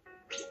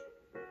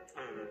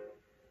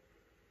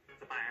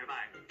จะไปไม่ไป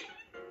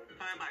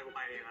ถ้าไม่ไปกูไป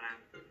เองนะ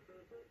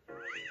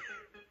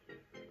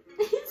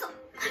He's so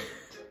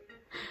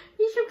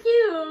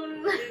cute.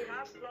 จีนค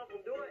รับรอผ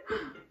มด้วย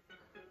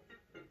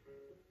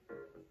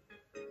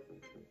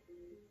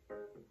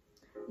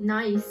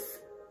Nice.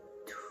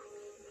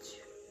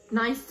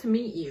 Nice to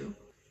meet you.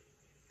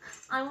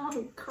 I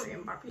want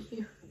Korean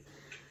barbecue.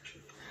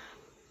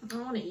 I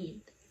want to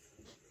eat.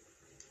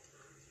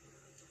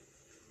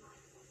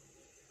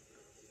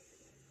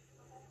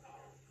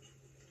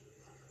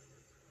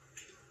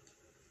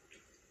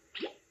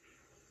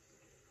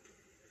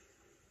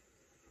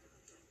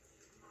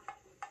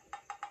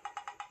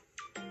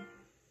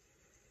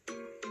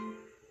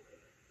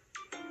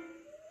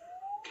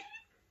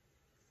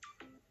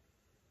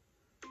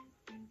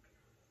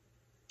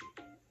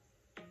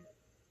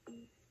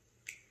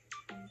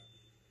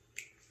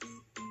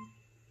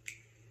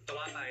จะ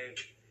ว่าไป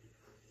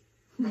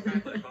ต้องการ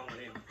เปิดกล้องมา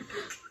เนี่ย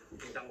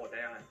มึงจำบทได้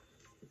ยังไง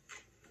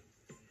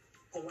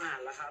ผมอ่าน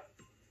แล้วครับ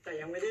แต่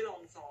ยังไม่ได้ลอ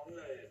งซ้อม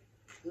เลย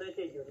เลย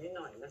ติดอยู่นิดห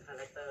น่อยนะคาแ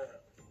รคเตอร์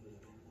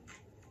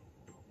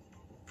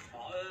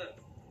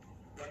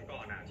วันก่อ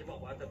นอ่ะที่บอก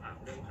ว่าจะถาม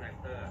เรื่องคาแรค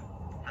เตอร์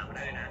ถามมาไ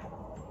ด้เลยนะ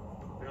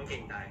ไม่ต้องเกร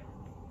งใจ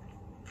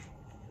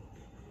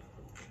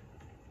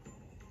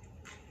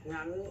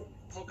งั้น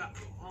พอกลับ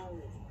ห้อง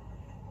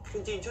คุ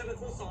ณจีนช่วยเป็น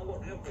ผู้ซ้อมบท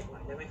ให้ผมหน่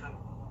อยได้ไหมครับ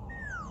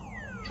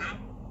ครับ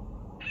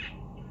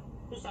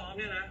ผู้ซ้อมเ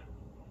นี่ยนะ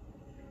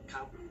ค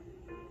รับ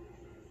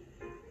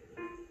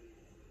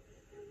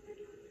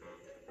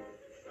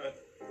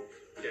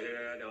เดี๋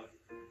ยว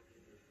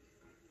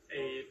ไอ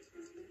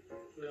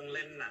เรื่องเ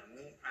ล่นหนัง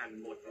อ่าน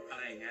บทอะไ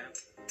รอย่างเงี้ย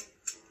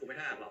กูไม่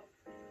ถนัดหรอก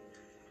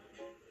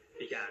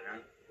อีกอย่างนะ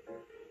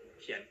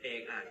เขียนเอง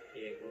อ่านเอ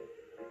ง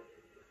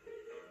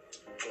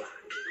หลา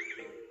ด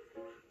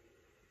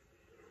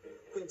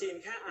คุณจีน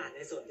แค่อ่านใน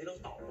ส่วนที่ต้อง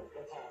ตอบบท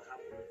ก็พอครับ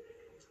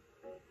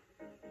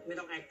ไม่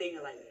ต้อง acting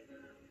อะไรเลย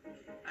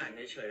อ่าน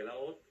เฉยๆแล้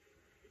ว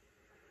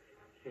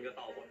มึงจะ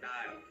ต่อบทได้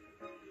เหรอ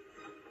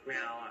ไม่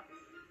เอาอ่ะ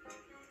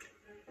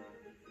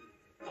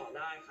ต่อไ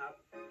ด้ครับ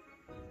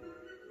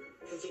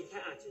คุณจีนแค่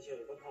อ่านเฉ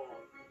ยๆก็พอ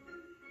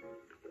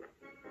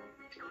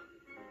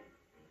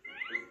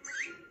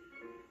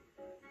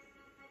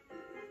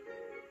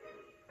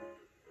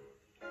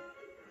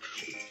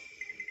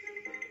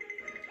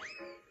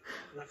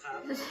นะครับ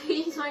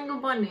He's like a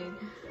bunny.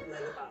 อะไร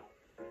หรือเปล่า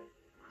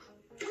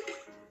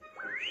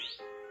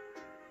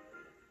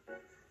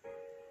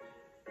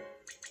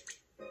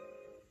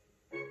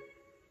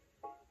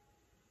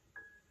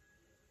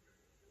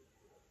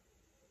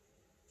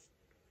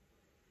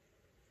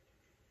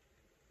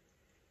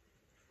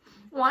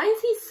Why is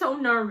he so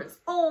nervous?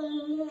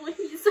 Oh,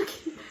 he's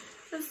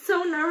so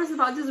nervous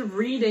about just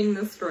reading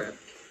the script.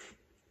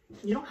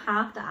 You don't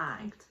have to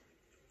act.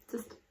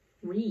 Just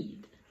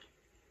read.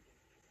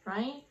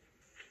 Right?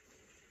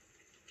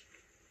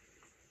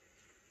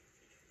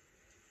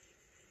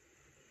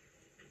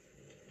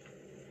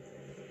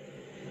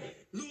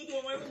 รู้ตัว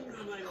ไหมว่ามึงท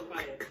ำอะไรลงไป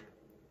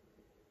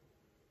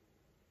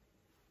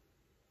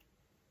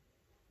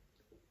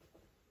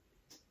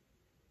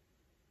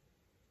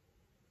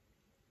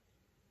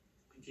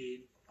คุณจีน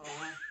อ๋อ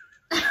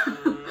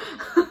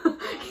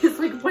He's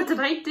like, what did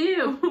I do?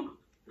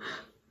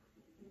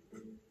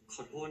 ข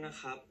อโทษนะ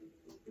ครับ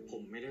ผ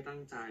มไม่ได้ตั้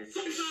งใจ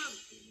ส้มตาม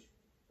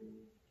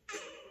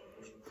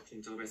ผม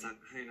จะเอาไปซัก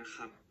ให้นะค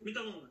รับ ไม่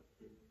ต้อง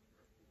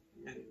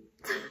งั้น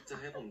จะ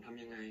ให้ผมท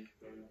ำยังไง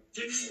เ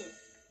ช็ดให้หมด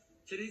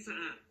เช็ดให้สะ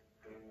อาด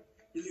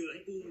อย่าเหลือใ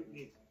ห้กูหงุดห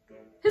งิด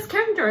His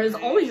character is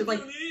always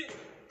like เดี๋ยวนี้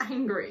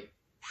angry.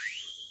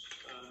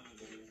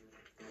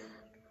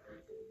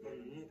 ผม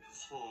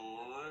ขอ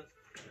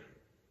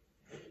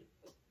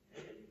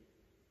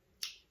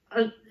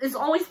It's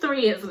always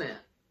 3, isn't it?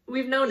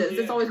 We've noticed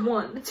it's always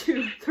 1,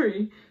 2,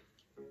 3.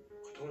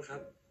 ขอโทษครั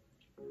บ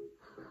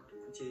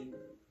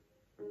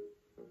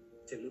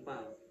รือเปล่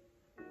า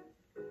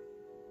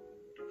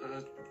เ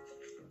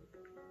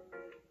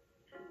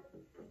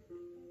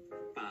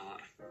ปล่าอ่ะ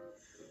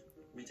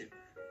ไม่เจ็บ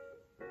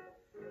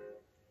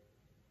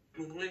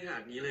มึงต้องเล่นขนา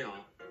ดนี้เลยเหรอ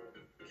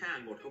แค่อ่า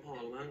นบทก็พอแ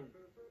ล้วมั้ง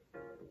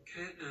แ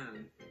ค่อ่าน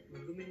มั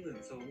นก็ไม่เหมือน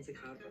ซ้อมสิ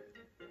ครับ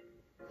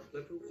แล้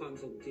วเพื่อความ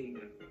สมจริง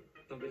อ่ะ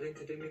ตอนไปเล่น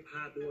จะได้ไม่พล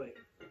าดด้วย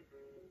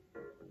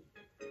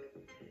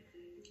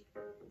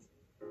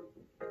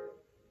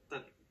แต่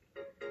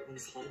มึง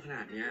ซ้อมขน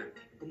าดเนี้ย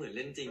ก็เหมือนเ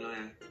ล่นจริงแล้ว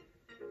นะ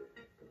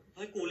เ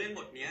ฮ้ยกูเล่นบ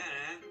ทเนี้ย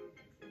นะ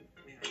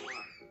ไม่เอา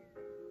อ่ะ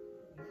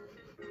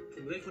ผ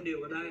มเล่นคนเดียว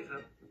ก็ได้ครั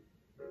บ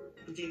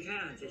จริงๆแค่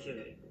อ่านเฉ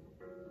ย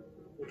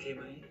ๆโอเคไ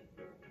หม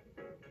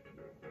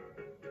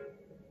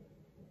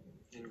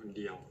เล่นคนเ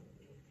ดียว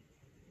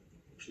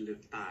พิลึ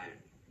กตาย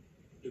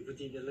หรือคุณ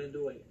จีนจะเล่น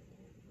ด้วย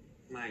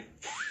ไม่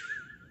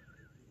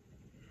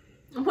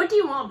What do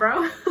you want, bro?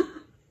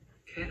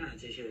 แค่อ่าน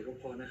เฉยๆก็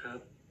พอนะครับ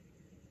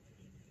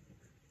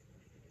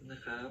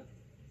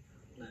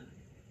นะ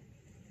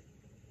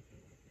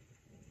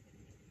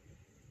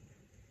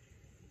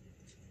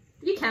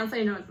You can't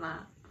say no to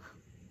that.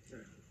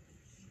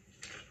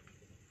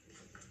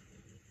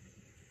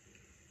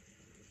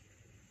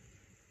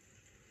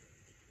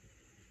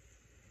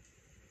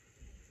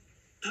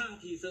 ท่า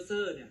ทีเ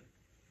ซ่อๆเนี่ย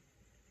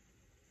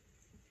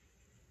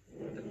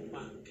แต่ป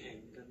ากแข็ง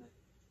กันนะ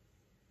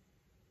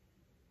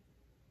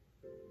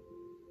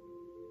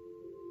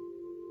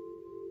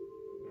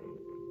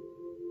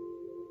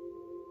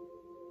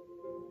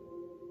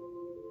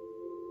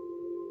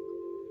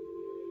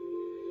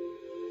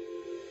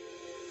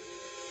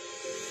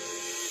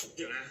เ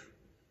ดี๋ยวนะ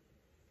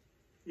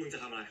มึงจะ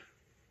ทำอะไร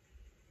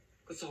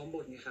ก็ซ้อมบ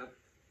ทไงครับ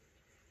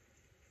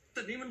แ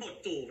ต่นี่มันบท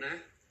จูบนะ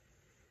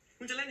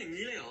มึงจะเล่นอย่าง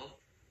นี้เลยเหรอ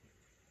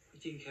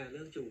จริงแค่เ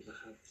รื่องจูบนะ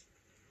ครับ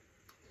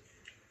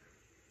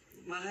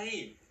ไ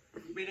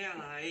ม่ได้อะ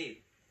ไร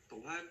แต่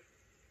ว่า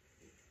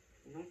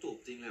มึงต้องจูบ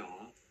จริงเลยเหรอ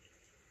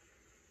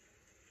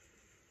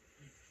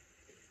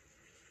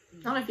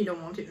Not if you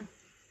don't want to.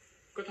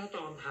 ก็ถ้าต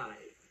อนถ่าย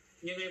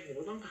ยังไงผม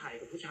ก็ต้องถ่าย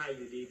กับผู้ชายอ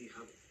ยู่ดีนี่ค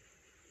รับ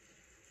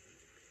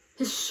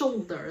His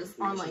shoulders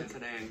กู are ไม่ใช่ like นักแส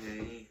ดงไง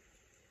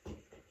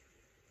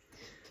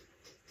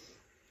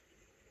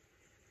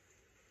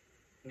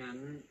งั้น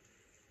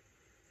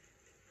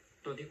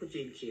ตอนที่คุณ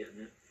จีนเขียน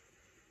นะ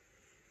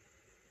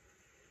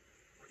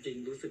คุณจีน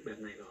รู้สึกแบบ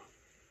ไหนหรอ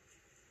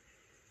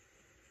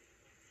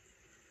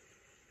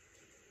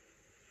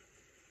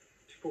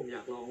ที่ผมอย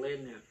ากลองเล่น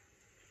เนี่ย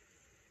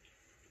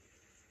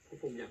เพราะ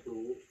ผมอยาก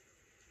รู้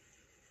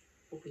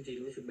ว่าคุณจีน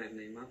รู้สึกแบบไห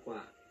นมากกว่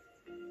า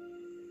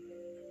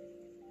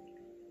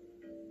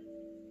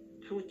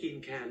ถ้าคุณจีน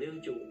แคร์เรื่อง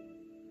จูบ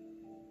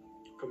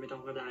ก็ไม่ต้อ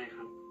งก็ได้ค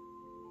รับ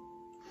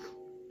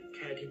แ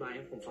ค่อธิบายใ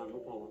ห้ผมฟัง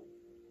ก็พอ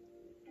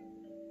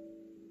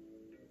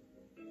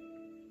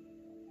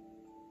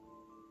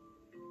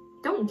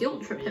Don't guilt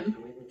trip ไม่อยาก him. ท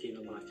ำให้คุณจีนล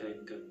ำบากใจเห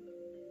มือนกัน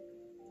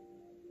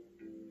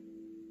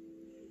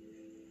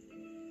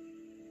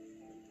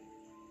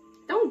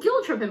Don't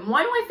guilt trip him.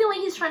 Why do I feel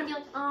like he's trying to be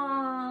like,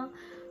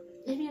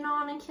 if you don't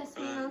want to kiss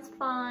me, that's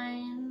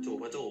fine. จูบ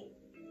ก็จูบ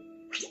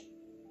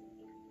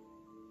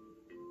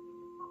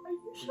Are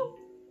you sure?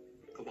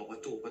 ก็บอกว่า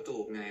จูบก็จู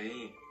บไง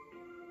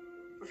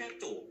ก็แค่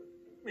จูบ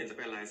ไม่เห็นจะเ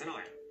ป็นอะไรซะหน่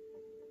อย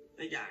แล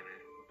ะอีกอย่างนะ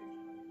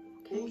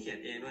กูเขียน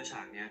เองด้วยฉ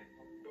ากเนี้ย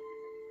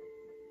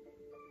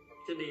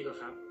จะดีเหรอ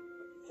ครับ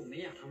ผมไม่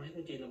อยากทำให้คุ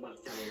ณจีนลำบาก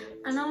ใจเลย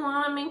I don't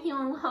want to make you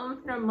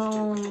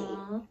uncomfortable.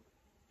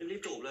 รี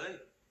บจูบเลย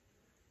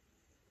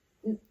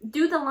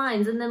Do the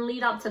lines and then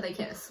lead up to the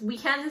kiss. We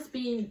can't just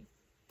be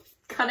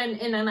cutting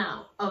in and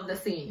out of the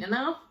scene, you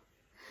know?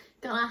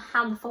 Gotta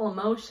have the full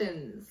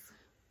emotions.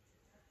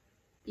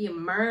 Be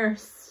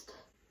immersed.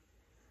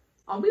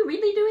 Are we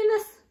really doing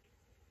this?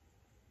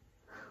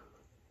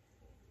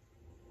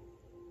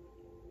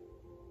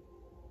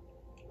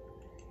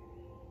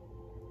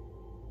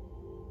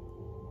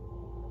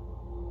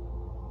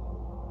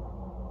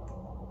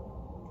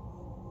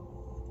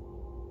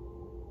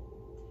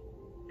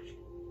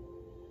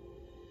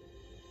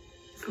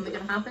 Something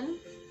gonna happen?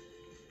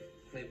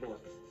 ในบท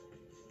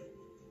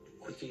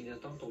คุณจีนจะ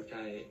ต้องตกใจ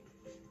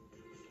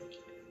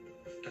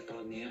แต่ตอ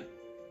นเนี้ย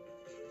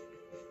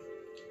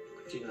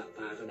คุณจีนหลับต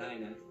าก็ได้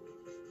นะ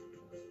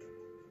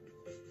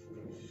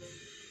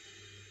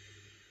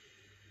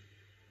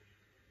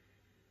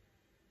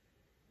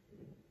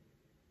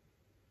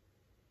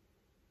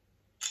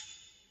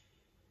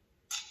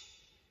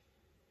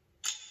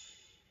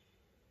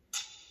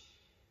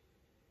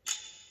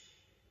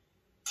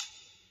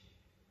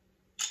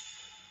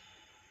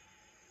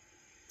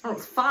Oh,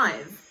 it's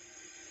 5.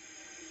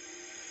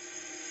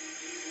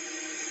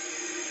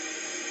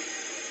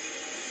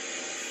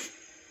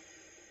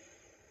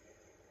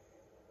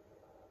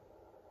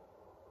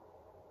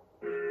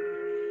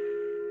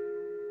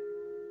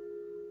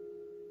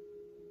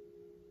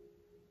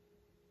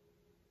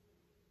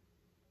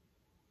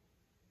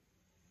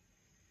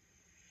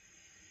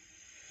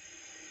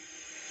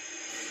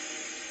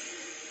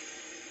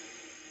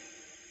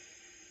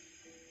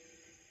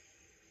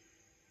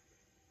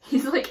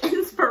 He's like,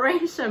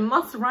 inspiration,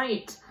 must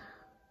write.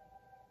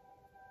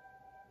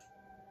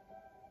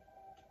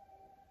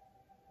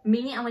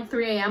 me at like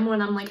 3 a.m. when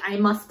I'm like, I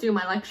must do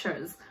my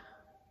lectures.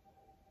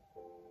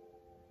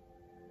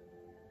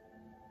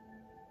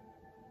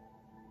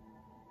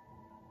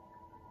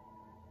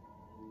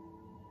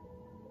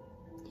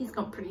 He's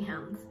got pretty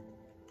hands.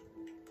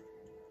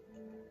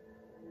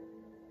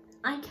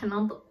 I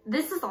cannot.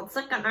 This is our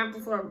second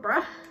episode,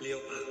 bruh. เลี้ยว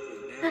ปากหู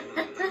แน่น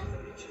อนตาม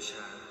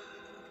ช้า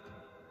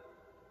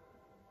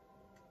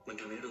ๆมัน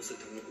ทำให้รู้สึก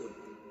ทั้งอุ่น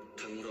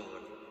ทั้งร้อ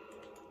น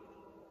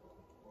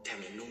แถม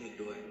ยังนุ่มอีก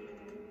ด้วย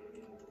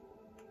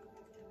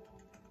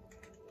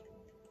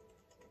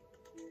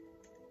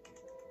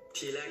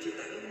ทีแรกที่แ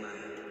ตะลงมา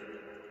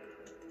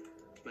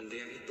มันเรี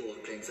ยกให้ตัว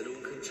เกรงสะดุ้ง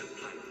ขึ้นฉับ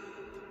พลัน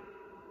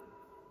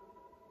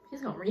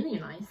He's got really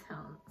nice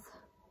hands.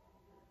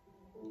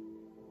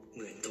 เห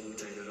มือนจง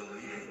ใจรอใ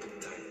ห้หายตก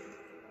ใจ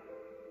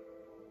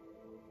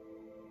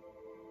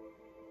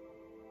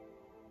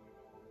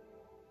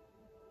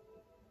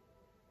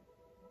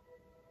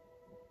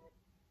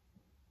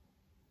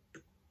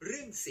เ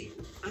รื่องสิ่ง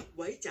อัพไ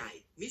ว้ใจ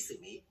มิสึ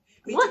มิ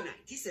มีจำหน่าย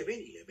ที่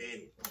7-Eleven.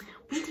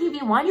 WeTV,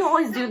 why do you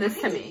always do this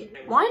to me?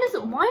 Why does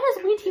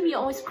WeTV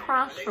always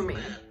crash for me?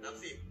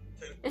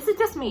 Is it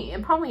just me?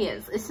 It probably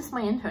is. It's just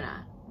my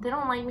internet. They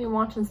don't like me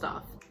watching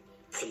stuff.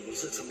 ผมรู้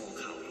สึกสมอง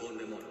ขาวโพลนไ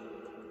ปหมด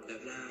และ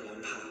หน้าร้อน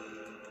เผา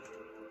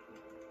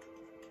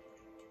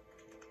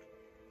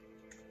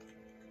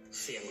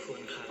เสียงครว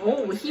ญคราง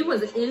Oh, he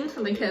was into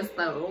the kiss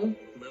though.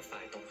 เมื่อฝ่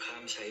ายตรงข้า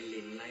มใช้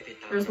ลิ้นไล่ไป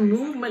ตาม There's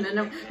movement in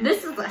it. This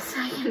is the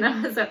second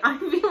episode. I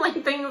feel like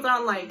things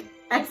are like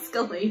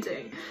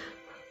escalating.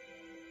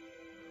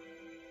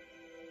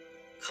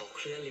 เขาเค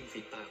ลื่อนริม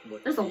ฝีปากบน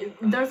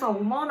There's a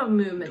lot of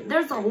movement.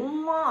 There's a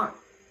lot.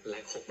 และ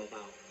ขบเบ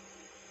าๆ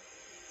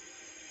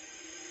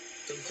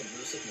จนผม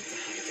รู้สึกเหมือนจะ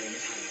หายใจไม่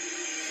ทัน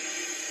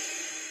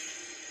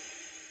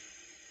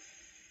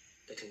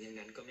แต่ถึงอย่าง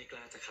นั้นก็ไม่ก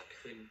ล้าจะขัด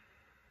ขึ้น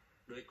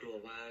ด้วยกลัว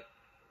ว่า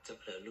จะ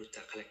เผลอหลุดจ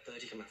ากคาแรคเตอร์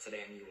ที่กำลังแสด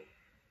งอยู่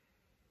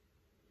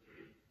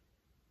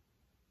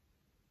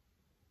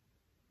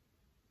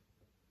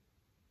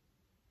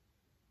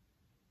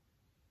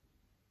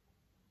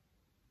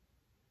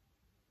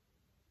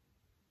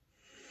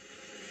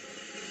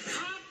ค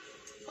รับ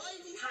เฮ้ย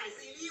นี่ถ่าย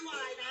ซีรีส์ว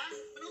ายนะ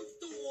มันต้อง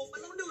จูบมัน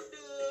ต้องดูด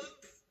ดื่ม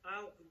อ้า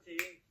วคุณจี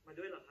นมา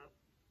ด้วยเหรอครับ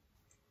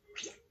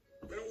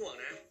ไม่ต้องห่วง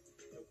นะ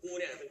เดี๋ยวกู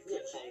เนี่ยเป็นผู้ป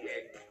กครองเอ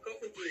ง ก็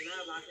คุณจีนน่า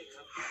รักเลยค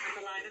รับ อันต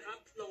รายนะครับ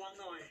ระวัง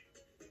หน่อย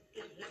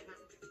หลังๆอะ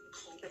ข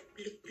อแบบ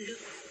ลึก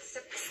ๆแ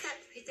ซ่บ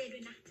ๆให้เจด้ว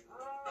ยนะ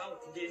เอ้า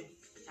คุณจีน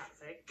ฉากเ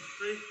ซ็กเ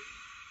ฮ้ย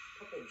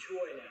ถ้าผมช่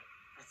วยเนี่ย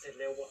อาจเสร็จ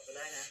เร็วกว่าก็ไ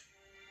ด้นะ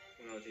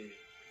เราจริง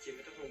จีนไ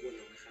ม่ต้องกังวลห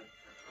รอกนะครับ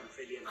ผมเค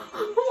ยเรียนมา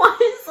Why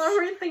is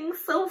everything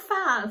so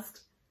fast?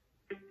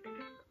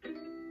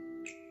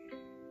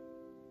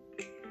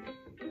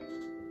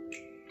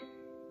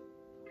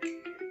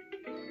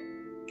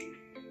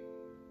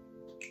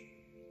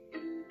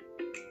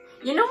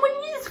 You know when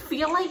you just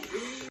feel like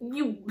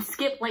you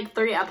skipped like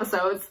 3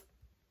 episodes,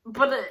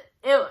 but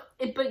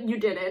but you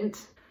didn't.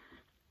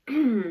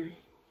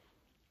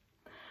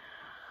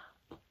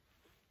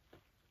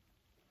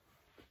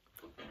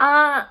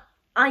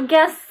 I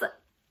guess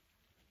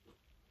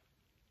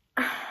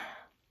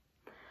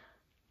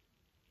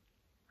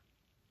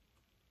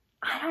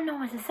I don't know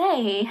what to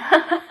say.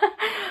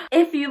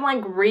 If you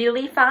like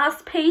really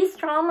fast-paced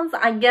dramas,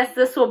 I guess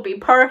this will be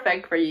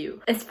perfect for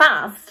you. It's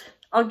fast.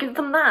 I'll give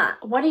them that.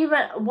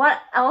 What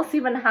else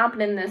even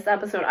happened in this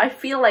episode? I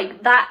feel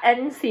like that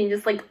end scene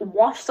just like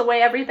washed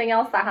away everything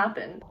else that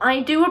happened.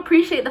 I do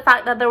appreciate the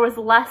fact that there was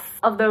less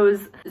of those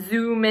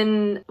zoom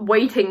in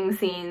waiting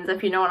scenes,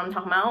 if you know what I'm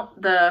talking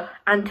about. The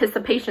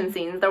anticipation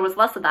scenes, there was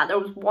less of that. There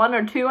was 1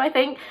 or 2, I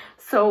think.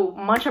 So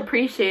much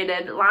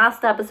appreciated.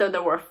 Last episode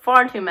there were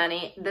far too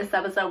many. This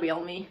episode we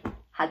only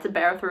had to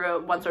bear through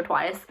it once or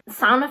twice.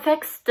 Sound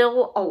effects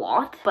still a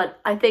lot,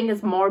 but I think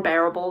it's more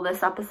bearable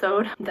this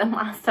episode than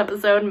last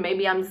episode.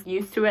 Maybe I'm just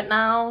used to it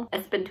now.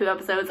 It's been 2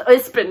 episodes. Oh,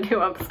 it's been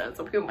 2 episodes,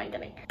 so who am I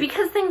kidding?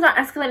 Because things are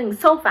escalating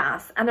so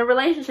fast and the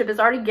relationship is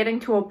already getting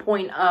to a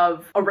point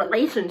of a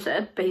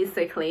relationship,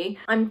 basically.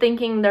 I'm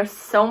thinking there's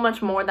so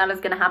much more that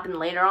is gonna happen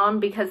later on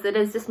because it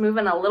is just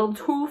moving a little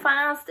too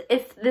fast.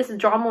 If this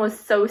drama was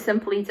so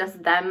simply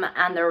just them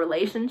and their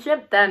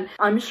relationship, then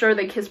I'm sure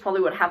the kids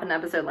probably would have an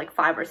episode like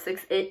 5 or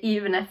 6,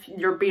 even if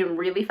you're being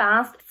really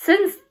fast.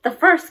 Since the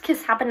first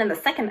kiss happened in the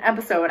 2nd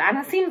episode, and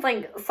it seems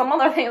like some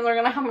other things are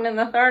gonna happen in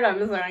the 3rd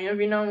episode, if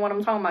you know what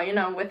I'm talking about, you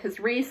know, with his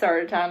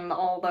research and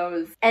all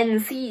those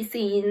NC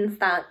scenes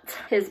that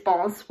his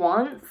boss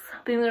wants,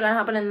 things are gonna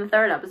happen in the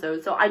 3rd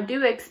episode. So I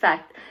do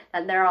expect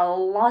that there are a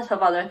lot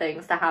of other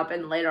things to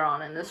happen later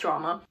on in this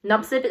drama.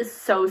 Nupsip is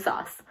so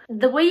sus.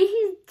 The way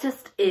he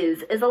just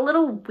is a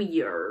little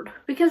weird.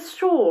 Because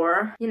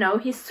sure, you know,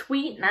 he's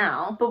sweet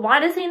now, but why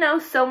does he know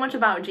so much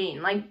about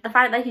Jean? Like, the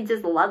fact that he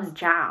just loves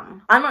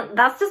jam.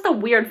 That's just a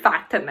weird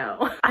fact to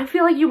know. I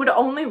feel like you would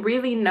only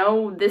really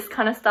know this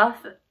kind of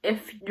stuff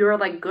if you're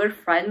like good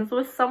friends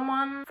with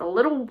someone. It's a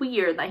little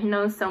weird that he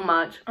knows so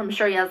much. I'm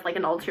sure he has like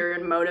an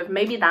ulterior motive.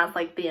 Maybe that's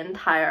like the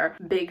entire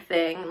big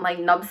thing. Like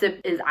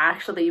Nupsip is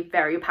actually be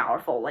very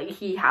powerful. Like,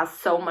 he has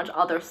so much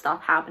other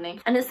stuff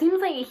happening, and it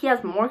seems like he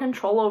has more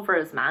control over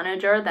his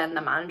manager than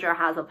the manager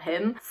has of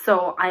him.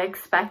 So I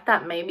expect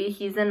that maybe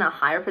he's in a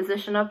higher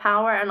position of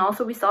power. And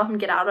also we saw him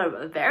get out of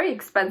a very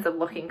expensive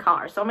looking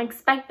car, so I'm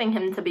expecting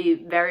him to be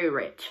very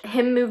rich.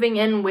 Him moving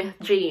in with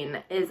Jean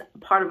is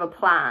part of a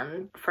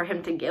plan for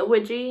him to get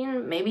with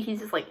Jean. Maybe he's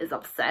just like is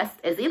obsessed.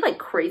 Is he like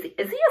crazy?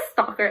 Is he a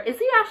stalker? Is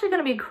he actually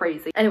gonna be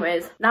crazy?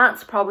 Anyways,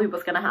 that's probably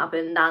what's gonna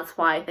happen. That's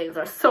why things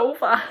are so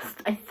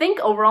fast. I think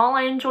overall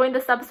I enjoyed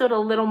this episode a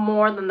little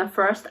more than the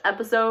first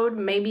episode.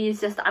 Maybe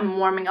it's just I'm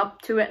warming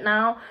up to it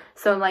now,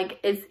 so like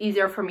it's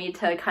easier for me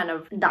to kind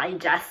of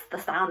digest the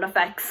sound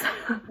effects.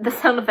 The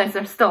sound effects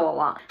are still a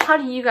lot. How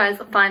do you guys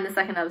find the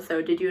second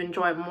episode? Did you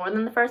enjoy it more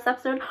than the first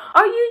episode?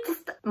 Are you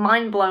just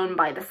mind blown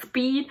by the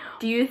speed?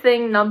 Do you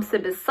think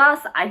Nubsib is sus?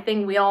 I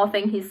think we all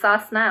think he's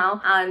sus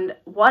now. And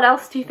what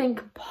else do you think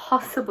could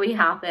possibly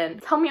happen?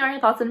 Tell me all your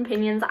thoughts and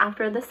opinions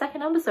after the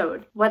second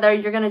episode. Whether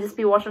you're gonna just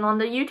be watching on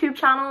the YouTube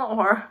channel,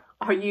 or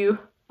are you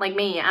like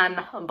me and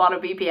bought a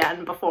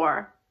VPN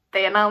before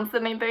they announced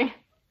anything?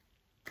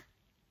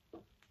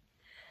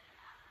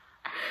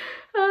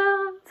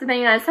 So thank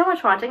you guys so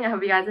much for watching. I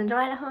hope you guys enjoyed.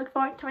 I look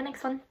forward to our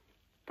next one.